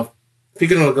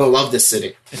love this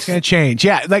city. It's going to change.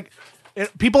 Yeah. Like,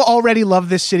 people already love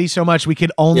this city so much. We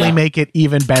could only make it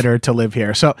even better to live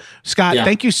here. So, Scott,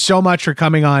 thank you so much for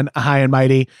coming on High and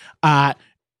Mighty.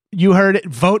 You heard it.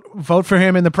 Vote for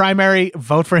him in the primary.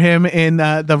 Vote for him in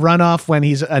the runoff when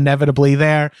he's inevitably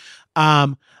there.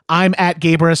 I'm at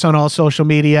Gabrus on all social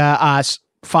media.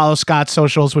 Follow Scott's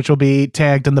socials, which will be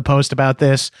tagged in the post about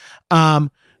this. And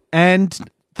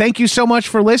thank you so much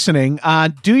for listening.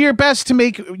 Do your best to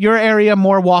make your area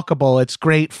more walkable. It's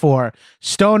great for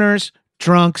stoners,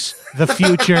 drunks, the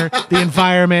future, the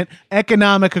environment,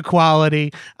 economic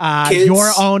equality,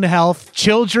 your own health,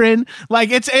 children.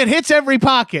 Like, it hits every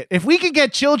pocket. If we could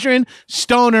get children,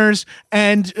 stoners,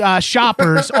 and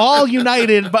shoppers all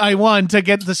united by one to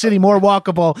get the city more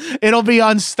walkable, it'll be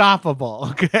unstoppable.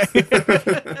 Okay.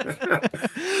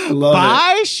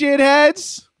 Bye,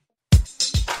 shitheads.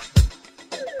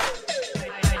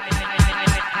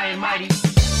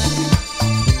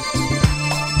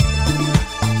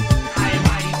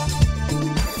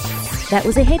 That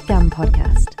was a HeadGum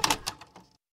podcast.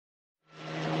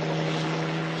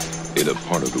 In a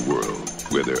part of the world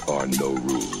where there are no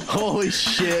rules. Holy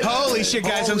shit,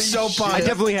 guys. I'm so pumped. I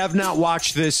definitely have not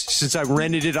watched this since I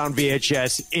rented it on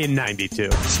VHS in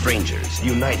 92. Strangers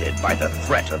united by the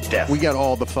threat of death. We got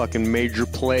all the fucking major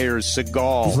players.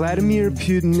 Seagal. Vladimir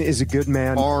Putin is a good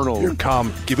man. Arnold. Here,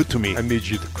 come. Give it to me. I need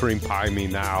you to cream pie me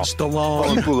now.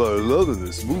 Stallone. People are loving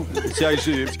this movie.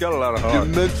 It's got a lot of heart. You're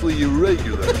mentally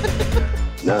irregular.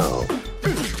 Now,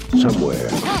 somewhere,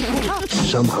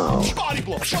 somehow, someone's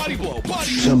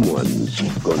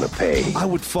gonna pay. I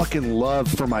would fucking love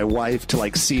for my wife to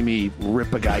like see me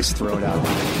rip a guy's throat out.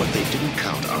 But they didn't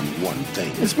count on one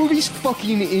thing. This movie's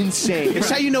fucking insane. It's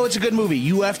how you know it's a good movie.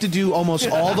 You have to do almost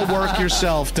all the work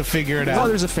yourself to figure it out. Well,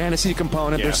 there's a fantasy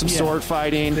component. There's some sword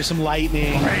fighting. There's some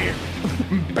lightning.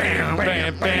 Bam,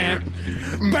 bam, bam, bam,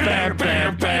 bam,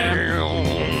 bam,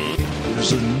 bam.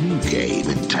 There's a new game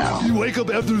in town. You wake up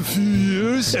after a few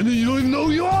years, and then you don't even know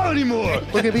who you are anymore.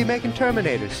 We're gonna be making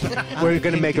Terminators. We're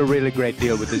gonna make a really great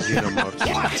deal with the Xenomorphs.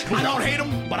 What? I don't hate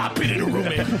them, but I've been in a room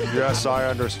in. Yes, I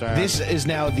understand. This is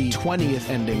now the 20th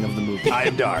ending of the movie. I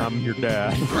am dark. I'm your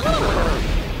dad.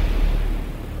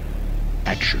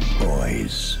 Action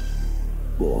boys.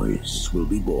 Boys will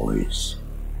be boys.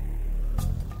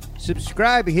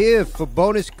 Subscribe here for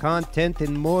bonus content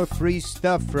and more free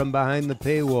stuff from behind the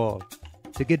paywall.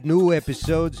 To get new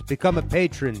episodes, become a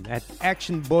patron at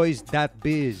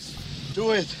actionboys.biz.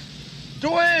 Do it.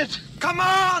 Do it. Come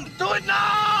on. Do it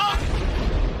now.